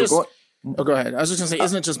 Andrew, go ahead. I was just going to say,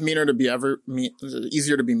 isn't it just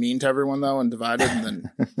easier to be mean to everyone though and divided? And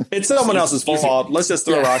then it's someone else's fault. Let's just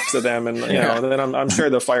throw rocks at them, and then I'm sure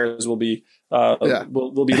the fires will be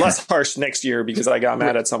will be less harsh next year because I got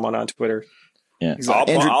mad at someone on Twitter. Yeah,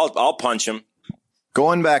 exactly. I'll punch him.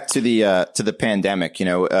 Going back to the pandemic,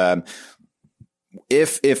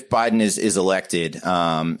 if Biden is elected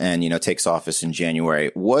and takes office in January,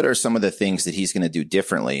 what are some of the things that he's going to do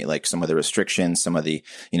differently? Like some of the restrictions, some of the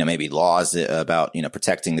maybe laws about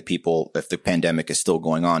protecting the people if the pandemic is still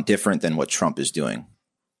going on, different than what Trump is doing.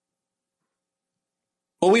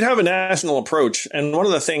 Well, we'd have a national approach. And one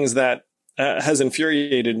of the things that has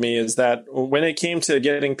infuriated me is that when it came to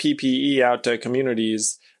getting PPE out to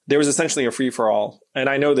communities, there was essentially a free-for-all. And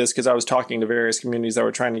I know this because I was talking to various communities that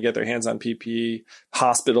were trying to get their hands on PPE,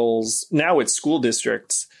 hospitals. Now it's school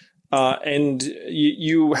districts. And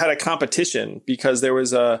you had a competition because there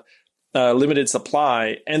was a limited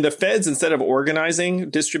supply. And the feds, instead of organizing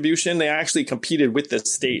distribution, they actually competed with the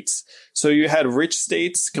states. So you had rich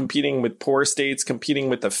states competing with poor states, competing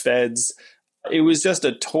with the feds. It was just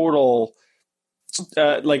a total...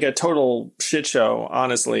 like a total shit show,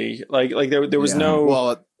 honestly. Like there was no.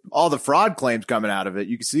 Well, all the fraud claims coming out of it,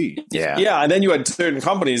 you can see. Yeah. And then you had certain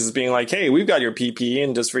companies being like, "Hey, we've got your PPE,"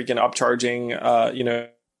 and just freaking upcharging,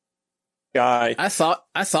 guy. I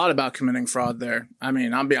thought about committing fraud there. I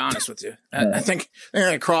mean, I'll be honest with you. I think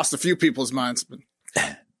it crossed a few people's minds, but.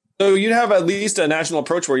 So you'd have at least a national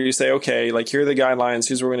approach where you say, okay, like here are the guidelines.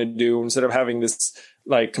 Here's what we're going to do. Instead of having this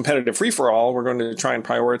like competitive free for all, we're going to try and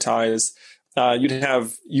prioritize. You'd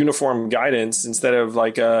have uniform guidance instead of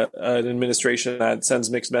like an administration that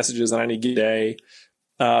sends mixed messages on any given day.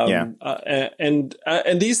 And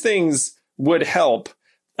these things would help.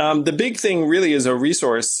 The big thing really is a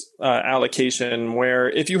resource allocation where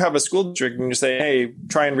if you have a school district and you say, hey,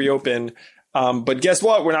 try and reopen. But guess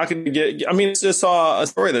what? We're not going to get, I mean, I just saw a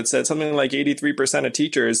story that said something like 83% of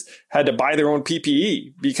teachers had to buy their own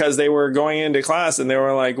PPE because they were going into class and they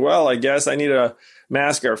were like, well, I guess I need a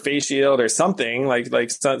mask or a face shield or something like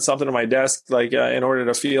something on my desk, like in order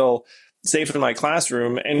to feel safe in my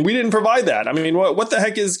classroom. And we didn't provide that. I mean, what the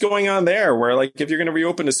heck is going on there where like, if you're going to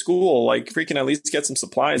reopen a school, like freaking at least get some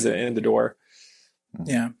supplies in the door.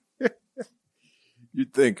 Yeah.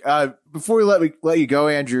 You'd think, before we let you go,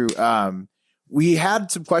 Andrew, we had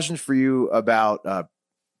some questions for you about a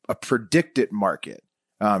predicted market,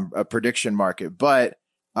 a prediction market. But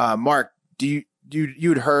Mark,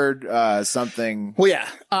 you'd heard something? Well, yeah.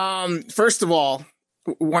 First of all,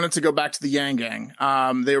 wanted to go back to the Yang Gang.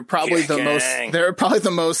 They were probably the most. They were probably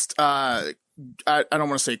the most. I don't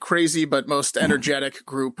want to say crazy, but most energetic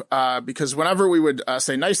group. Because whenever we would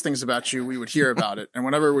say nice things about you, we would hear about it, and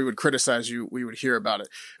whenever we would criticize you, we would hear about it.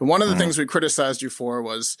 And one of the things we criticized you for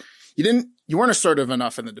was you weren't assertive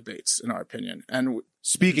enough in the debates, in our opinion. And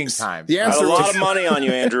speaking time. The answer a lot of money on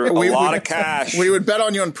you, Andrew. A lot of cash. We would bet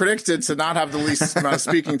on you and predicted to not have the least amount of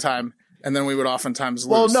speaking time. And then we would oftentimes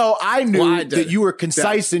lose. Well, no, I knew that you were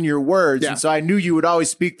concise in your words. And so I knew you would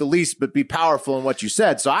always speak the least, but be powerful in what you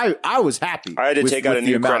said. So I was happy. I had to take out a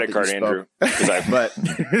new credit card, Andrew.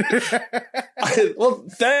 Well,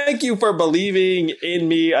 thank you for believing in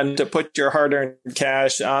me and to put your hard-earned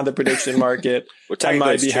cash on the prediction market. Well,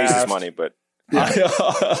 technically it's Chase's money, but. Yeah.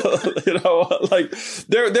 Like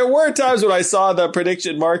there were times when I saw the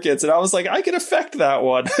prediction markets and I was like, I can affect that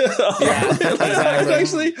one. Exactly.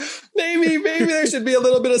 Actually, maybe there should be a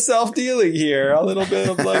little bit of self-dealing here. A little bit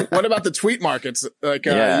of like, what about the tweet markets? Like,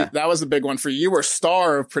 that was a big one for you. You were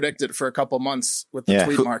star of predicted for a couple months with the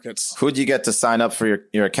tweet markets. Who'd you get to sign up for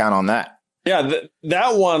your account on that? Yeah,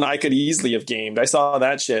 that one I could easily have gamed. I saw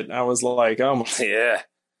that shit. And I was like, oh yeah.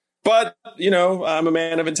 But, I'm a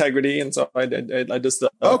man of integrity, and so I just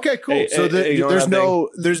okay, cool. So there's no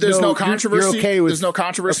controversy. You're okay with, there's no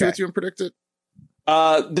controversy with you in predicted.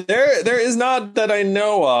 There is not that I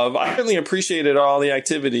know of. I certainly appreciated all the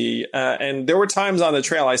activity, and there were times on the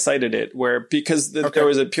trail I cited it because there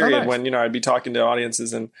was a period when I'd be talking to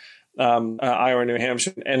audiences in Iowa and New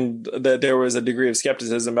Hampshire, and that there was a degree of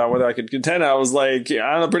skepticism about whether I could contend. I was like,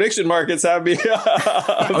 on the prediction markets, have me.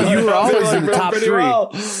 You were always in the top three.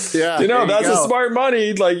 Well. Yeah, that's a smart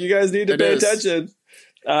money. Like, you guys need to pay attention.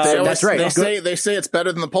 That's right. They say it's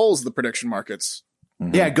better than the polls, the prediction markets.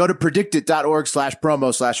 Mm-hmm. Yeah, go to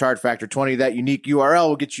predictit.org/promo/hardfactor20. That unique URL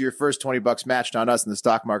will get you your first $20 matched on us in the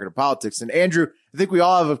stock market of politics. And Andrew, I think we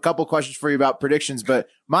all have a couple questions for you about predictions, but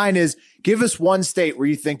mine is, give us one state where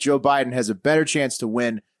you think Joe Biden has a better chance to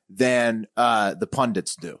win than the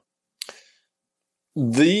pundits do.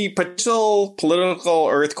 The potential political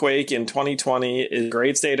earthquake in 2020 is a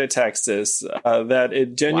great state of Texas, that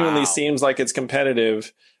it genuinely seems like it's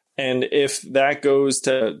competitive. And if that goes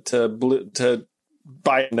to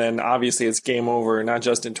Biden, then obviously it's game over, not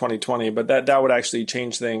just in 2020, but that would actually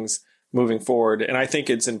change things moving forward. And I think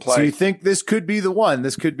it's in play. So you think this could be the one?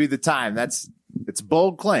 This could be the time? It's a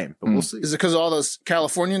bold claim, but we'll see. Is it because all those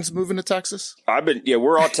Californians moving to Texas?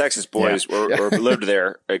 We're all Texas boys. Or lived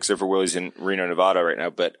there, except for Willie's in Reno, Nevada right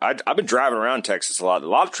now. But I've been driving around Texas a lot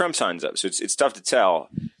of Trump signs up, so it's tough to tell.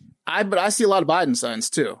 But I see a lot of Biden signs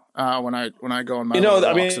too when I go on my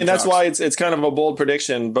that's why it's kind of a bold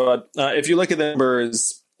prediction. But if you look at the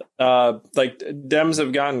numbers, Like Dems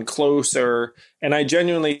have gotten closer, and I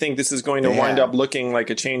genuinely think this is going to wind up looking like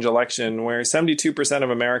a change election where 72% of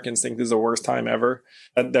Americans think this is the worst time ever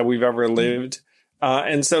that we've ever lived.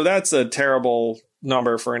 And so that's a terrible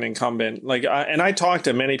number for an incumbent. Like, and I talked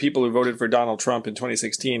to many people who voted for Donald Trump in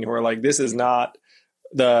 2016 who are like, this is not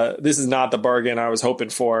the bargain I was hoping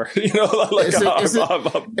for. You know, like,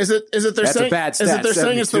 is it they're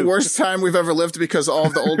saying it's the worst time we've ever lived because all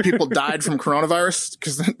of the old people died from coronavirus?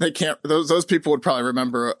 Because they can't. Those people would probably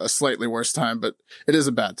remember a slightly worse time, but it is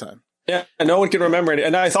a bad time. Yeah, and no one can remember it.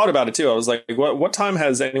 And I thought about it too. I was like, what time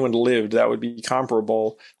has anyone lived that would be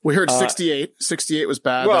comparable? We heard 68. 68 was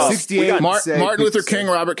bad. Well, 68. Martin Luther King,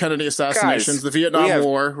 Robert Kennedy assassinations, the Vietnam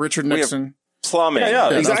War, Richard Nixon. Plumbing. Yeah,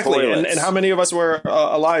 exactly. And how many of us were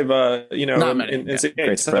alive, Not many. in 68?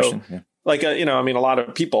 Great Depression. So, like, I mean, a lot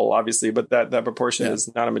of people, obviously, but that proportion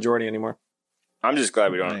is not a majority anymore. I'm just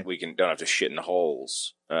glad we don't have to shit in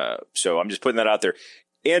holes. So I'm just putting that out there.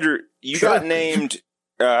 Andrew, you got named.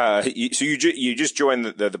 You just joined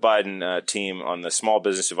the Biden team on the Small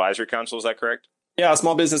Business Advisory Council. Is that correct? Yeah,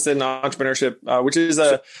 small business and entrepreneurship, which is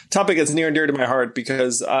a topic that's near and dear to my heart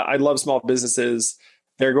because I love small businesses.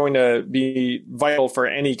 They're going to be vital for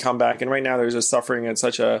any comeback. And right now, they're just suffering at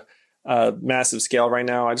such a massive scale right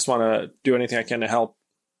now. I just want to do anything I can to help.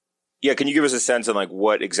 Yeah, can you give us a sense on like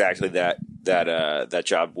what exactly that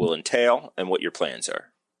job will entail and what your plans are?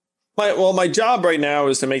 My job right now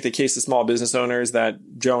is to make the case to small business owners that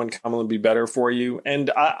Joe and Kamala would be better for you. And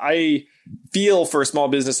I feel for small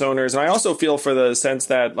business owners. And I also feel for the sense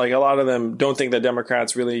that like a lot of them don't think that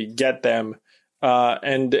Democrats really get them.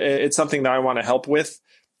 And it's something that I want to help with.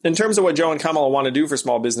 In terms of what Joe and Kamala want to do for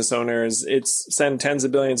small business owners, it's send tens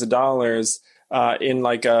of billions of dollars in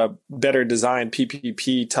like a better designed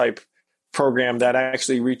PPP type program that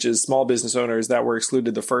actually reaches small business owners that were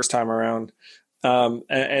excluded the first time around.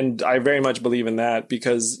 And I very much believe in that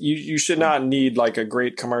because you should not need like a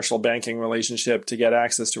great commercial banking relationship to get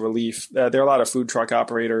access to relief. There are a lot of food truck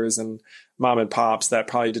operators and mom and pops that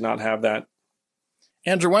probably do not have that.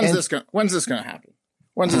 Andrew, when's this going to happen?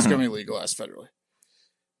 When's this going to be legalized federally?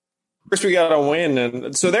 First, we got to win.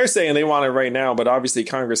 And so they're saying they want it right now, but obviously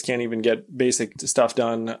Congress can't even get basic stuff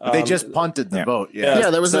done. They just punted the vote. Yeah,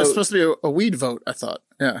 there was supposed to be a weed vote, I thought.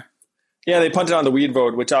 Yeah. Yeah, they punted on the weed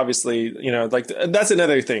vote, which obviously, you know, like that's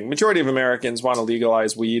another thing. Majority of Americans want to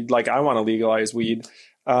legalize weed. Like I want to legalize weed.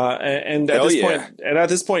 And at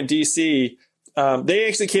this point, DC, they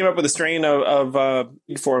actually came up with a strain of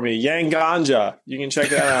for me, Yang Ganja. You can check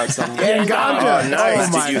that out. Yang Ganja. Oh, nice.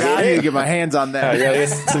 Oh my God, I need to get my hands on that. Yeah,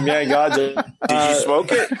 some Yang Ganja. Did you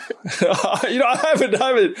smoke it? You know, I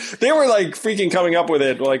haven't. They were like freaking coming up with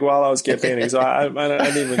it like while I was campaigning, so I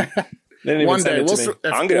didn't even. One day we'll smoke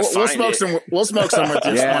some. We'll smoke some with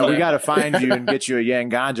you. Yeah, we got to find you and get you a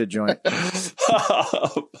Yang Ganja joint.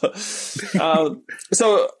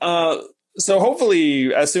 So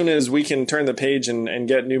hopefully, as soon as we can turn the page and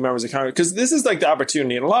get new members of Congress, because this is like the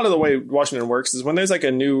opportunity, and a lot of the way Washington works is when there's like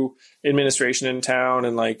a new administration in town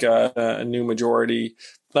and like a new majority,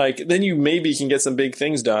 like then you maybe can get some big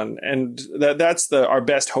things done, and that's our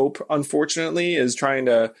best hope. Unfortunately, is trying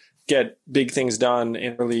to get big things done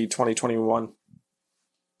in early 2021.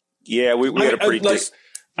 Yeah, we got a pretty.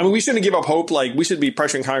 I mean, we shouldn't give up hope. Like we should be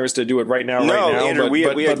pressuring Congress to do it right now. Andrew, but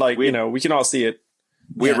we can all see it.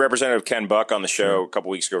 We had Representative Ken Buck on the show a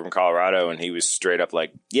couple weeks ago from Colorado, and he was straight up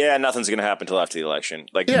like, "Yeah, nothing's going to happen until after the election."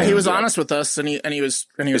 Like, yeah, he was honest with us, and he was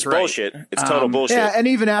it's right. Bullshit. It's total bullshit. Yeah, and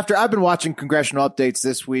even after I've been watching congressional updates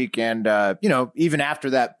this week, and even after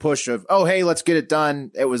that push of, oh hey, let's get it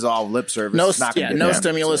done, it was all lip service. No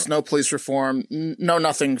stimulus, no police reform, no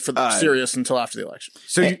nothing for serious until after the election.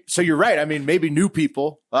 So you're right. I mean, maybe new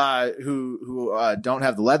people who don't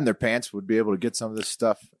have the lead in their pants would be able to get some of this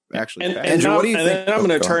stuff. Actually, Andrew, what do you think? And then I'm going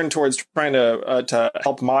to turn towards trying to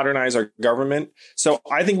help modernize our government. So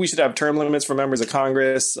I think we should have term limits for members of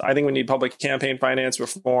Congress. I think we need public campaign finance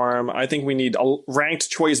reform. I think we need ranked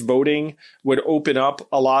choice voting would open up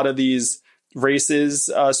a lot of these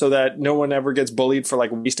races so that no one ever gets bullied for like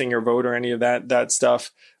wasting your vote or any of that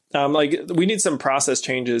stuff. We need some process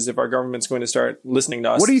changes if our government's going to start listening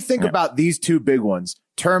to us. What do you think about these two big ones,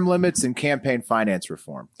 term limits and campaign finance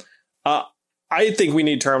reform? I think we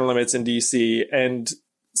need term limits in DC, and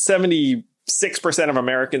 76% of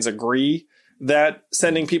Americans agree that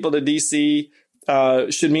sending people to DC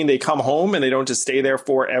should mean they come home and they don't just stay there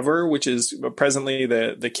forever, which is presently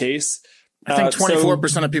the case. I think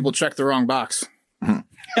 24% of people check the wrong box.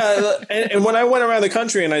 Yeah, and when I went around the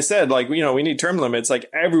country and I said, like, you know, we need term limits, like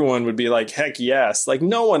everyone would be like, heck yes. Like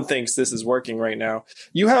no one thinks this is working right now.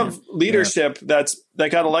 You have leadership that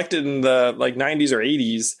got elected in the like 90s or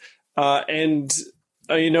 80s.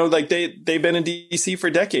 You know, like they've been in DC for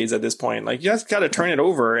decades at this point. Like you just got to turn it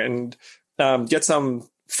over and get some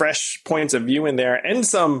fresh points of view in there and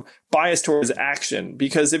some bias towards action.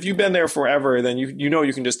 Because if you've been there forever, then you know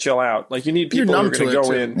you can just chill out. Like you need people who are going to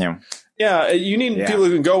go in. Yeah, you need people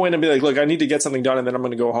who can go in and be like, look, I need to get something done and then I'm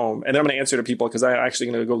going to go home. And then I'm going to answer to people because I'm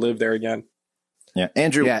actually going to go live there again. Yeah,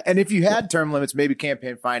 Andrew. Yeah, and if you had term limits, maybe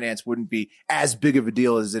campaign finance wouldn't be as big of a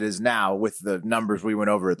deal as it is now with the numbers we went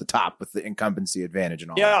over at the top with the incumbency advantage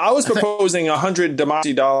and all. Yeah, I was proposing $100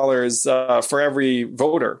 democracy dollars for every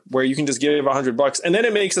voter, where you can just give $100, and then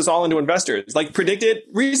it makes us all into investors. Like predict it.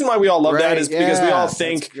 Reason why we all love that is because we all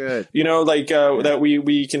think, you know, like that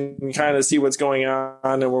we can kind of see what's going on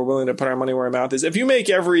and we're willing to put our money where our mouth is. If you make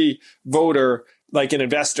every voter like an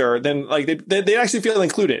investor, then like they actually feel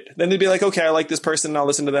included. Then they'd be like, okay, I like this person. I'll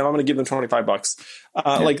listen to them. I'm going to give them $25.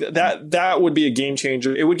 Like that would be a game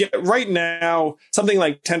changer. It would get right now something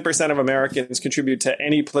like 10% of Americans contribute to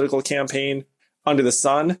any political campaign under the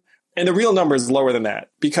sun. And the real number is lower than that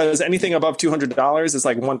because anything above $200 is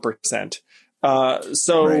like 1%.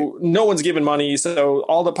 No one's giving money. So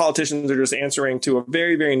all the politicians are just answering to a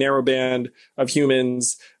very, very narrow band of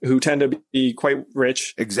humans who tend to be quite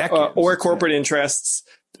rich, or corporate interests.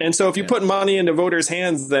 And so if you put money into voters'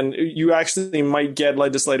 hands, then you actually might get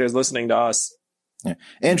legislators listening to us. Yeah.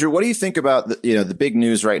 Andrew, what do you think about the big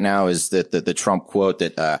news right now is that the Trump quote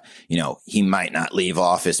that he might not leave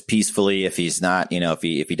office peacefully if he's not,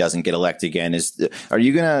 if he doesn't get elected again. Is the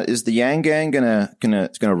Yang Gang gonna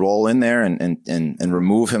roll in there and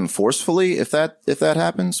remove him forcefully if that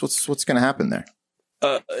happens? What's gonna happen there?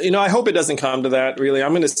 I hope it doesn't come to that. Really,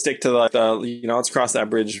 I'm going to stick to let's cross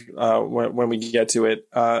that bridge when we get to it.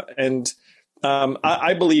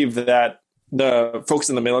 I believe that the folks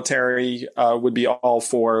in the military would be all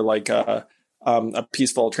for like a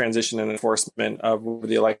peaceful transition and enforcement of what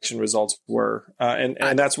the election results were,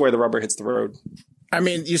 and that's where the rubber hits the road. I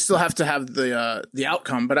mean, you still have to have the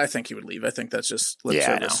outcome, but I think he would leave. I think that's just lip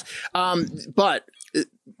service. But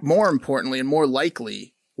more importantly and more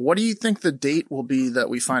likely, what do you think the date will be that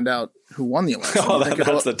we find out who won the election?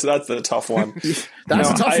 That's the tough one. That's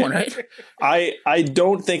a tough one, right? I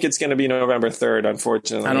don't think it's going to be November 3rd,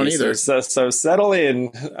 unfortunately. I don't either. So settle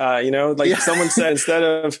in. Someone said, instead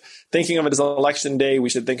of thinking of it as election day, we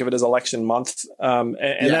should think of it as election month.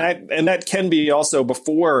 That can be also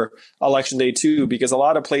before election day too, because a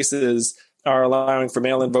lot of places are allowing for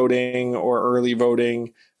mail-in voting or early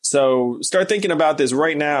voting. So start thinking about this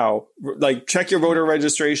right now. Like check your voter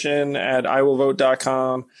registration at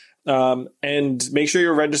iwillvote.com and make sure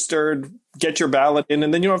you're registered, get your ballot in,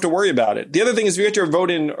 and then you don't have to worry about it. The other thing is if you get your vote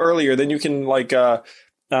in earlier, then you can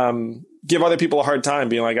give other people a hard time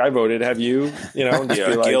being like, I voted. Have you? Be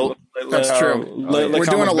like, guilt. That's true. We're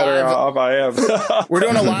doing a live. We're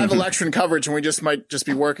doing a live election coverage, and we might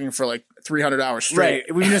be working for like 300 hours straight.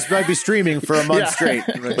 Right. We just might be streaming for a month straight.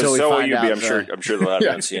 Until so will you be. I'm sure they'll have it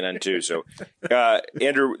on CNN too. So,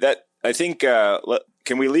 Andrew, that I think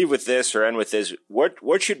can we leave with this or end with this?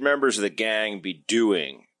 What should members of the gang be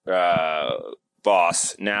doing,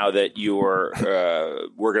 boss? Now that you're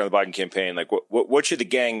working on the Biden campaign, like what should the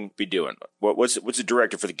gang be doing? What's the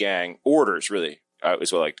directive for the gang? Orders, really.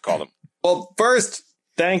 Is what I like to call them. Well, first,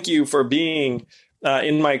 thank you for being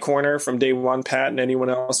in my corner from day one, Pat, and anyone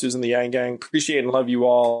else who's in the Yang Gang. Appreciate and love you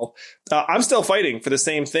all. I'm still fighting for the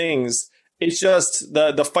same things. It's just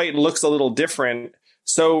the fight looks a little different.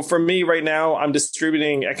 So for me right now, I'm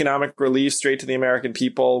distributing economic relief straight to the American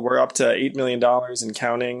people. We're up to $8 million and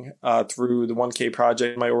counting through the 1K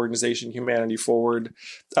project, my organization, Humanity Forward.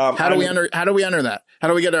 How do we enter that? How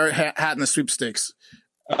do we get our hat in the sweepstakes?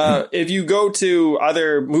 If you go to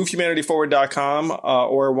either movehumanityforward.com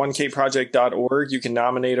or 1kproject.org, you can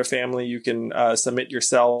nominate a family. You can submit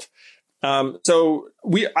yourself. So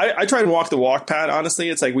I try and walk the walk, Pat. Honestly,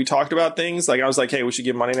 it's like we talked about things. Like I was like, hey, we should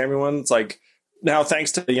give money to everyone. It's like now,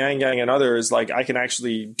 thanks to the Yang Gang and others, like I can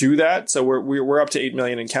actually do that. So we're up to 8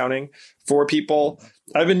 million and counting for people.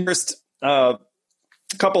 I've endorsed a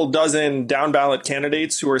couple dozen down ballot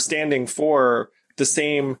candidates who are standing for the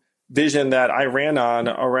same vision that I ran on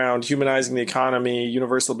around humanizing the economy,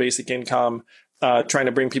 universal basic income, trying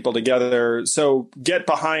to bring people together. So get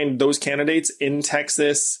behind those candidates in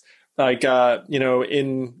Texas,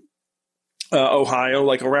 in Ohio,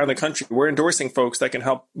 like around the country. We're endorsing folks that can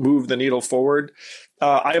help move the needle forward.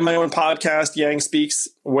 I have my own podcast, Yang Speaks,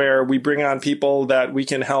 where we bring on people that we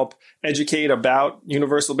can help educate about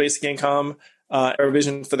universal basic income, our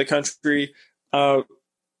vision for the country. So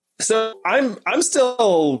I'm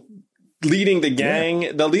still leading the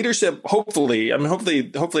gang. The leadership, hopefully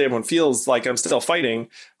everyone feels like I'm still fighting.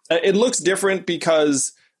 It looks different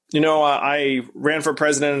because, I ran for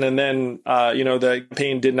president and then, the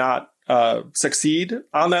campaign did not succeed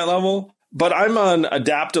on that level. But I'm an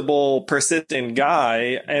adaptable, persistent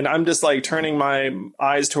guy, and I'm just like turning my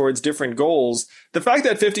eyes towards different goals. The fact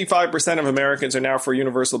that 55% of Americans are now for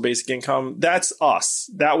universal basic income, that's us.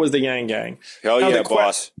 That was the Yang Gang. Hell yeah,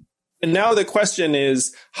 boss. And now the question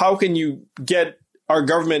is, how can you get our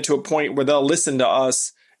government to a point where they'll listen to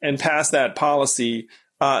us and pass that policy?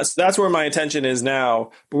 So that's where my attention is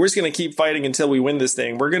now. But we're just going to keep fighting until we win this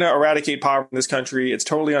thing. We're going to eradicate poverty in this country. It's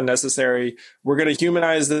totally unnecessary. We're going to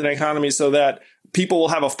humanize the economy so that people will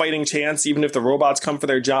have a fighting chance, even if the robots come for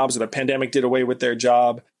their jobs or the pandemic did away with their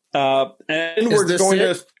job. And we're going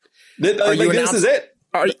to. This is it.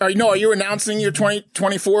 Are you announcing your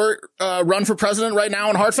 2024 run for president right now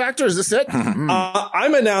on Hard Factor? Is this it?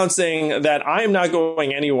 I'm announcing that I am not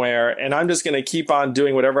going anywhere, and I'm just going to keep on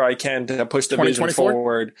doing whatever I can to push the vision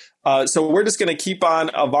forward. So we're just going to keep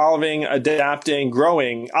on evolving, adapting,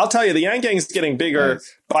 growing. I'll tell you, the Yang Gang is getting bigger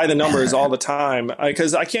by the numbers all the time,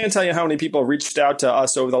 because I can't tell you how many people reached out to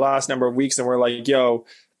us over the last number of weeks and were like, yo,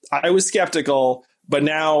 I was skeptical, but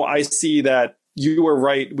now I see that you were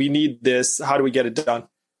right. We need this. How do we get it done?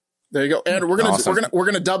 There you go. And we're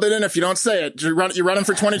gonna dub it in if you don't say it. You running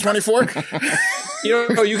for 2024?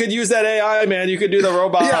 You could use that AI, man. You could do the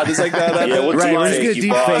robot. Yeah. It's like that. We're just gonna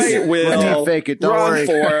deep fake it. We'll deep fake it. Don't worry.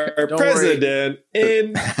 For president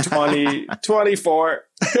in 2024.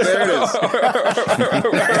 There it is.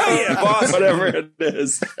 Yeah, boss, whatever it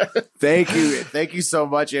is. Thank you so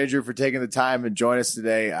much, Andrew, for taking the time and joining us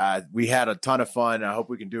today. We had a ton of fun. I hope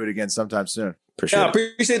we can do it again sometime soon.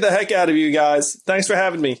 Appreciate the heck out of you guys. Thanks for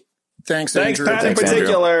having me. Thanks, Andrew. Pat in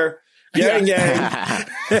particular. Gang, gang.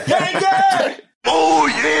 Gang, gang. Oh,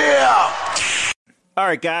 yeah. All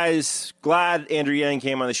right, guys. Glad Andrew Yang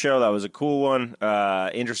came on the show. That was a cool one.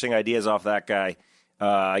 Interesting ideas off that guy.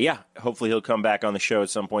 Hopefully he'll come back on the show at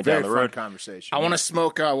some point down the road. Conversation. I want to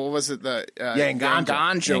smoke. What was it? The Yang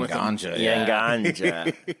Ganja. Yang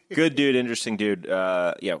Ganja. Good dude. Interesting dude.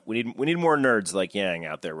 We need more nerds like Yang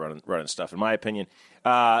out there running stuff. In my opinion.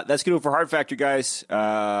 That's good for Hard Factor, guys.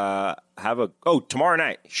 Tomorrow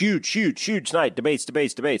night, huge night. Debates.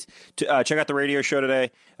 Check out the radio show today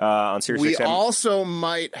on Sirius XM. We also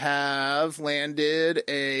might have landed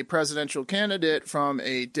a presidential candidate from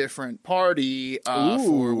a different party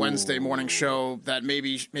for Wednesday morning show. That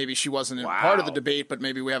maybe she wasn't part of the debate, but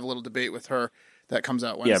maybe we have a little debate with her. That comes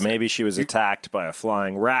out Wednesday. Yeah, maybe she was attacked by a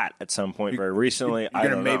flying rat at some point very recently. You're going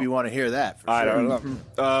to maybe want to hear that. I don't know.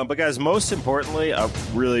 But guys, most importantly,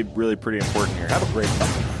 really, really pretty important here. Have a great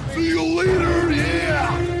time. See you later,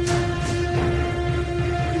 yeah!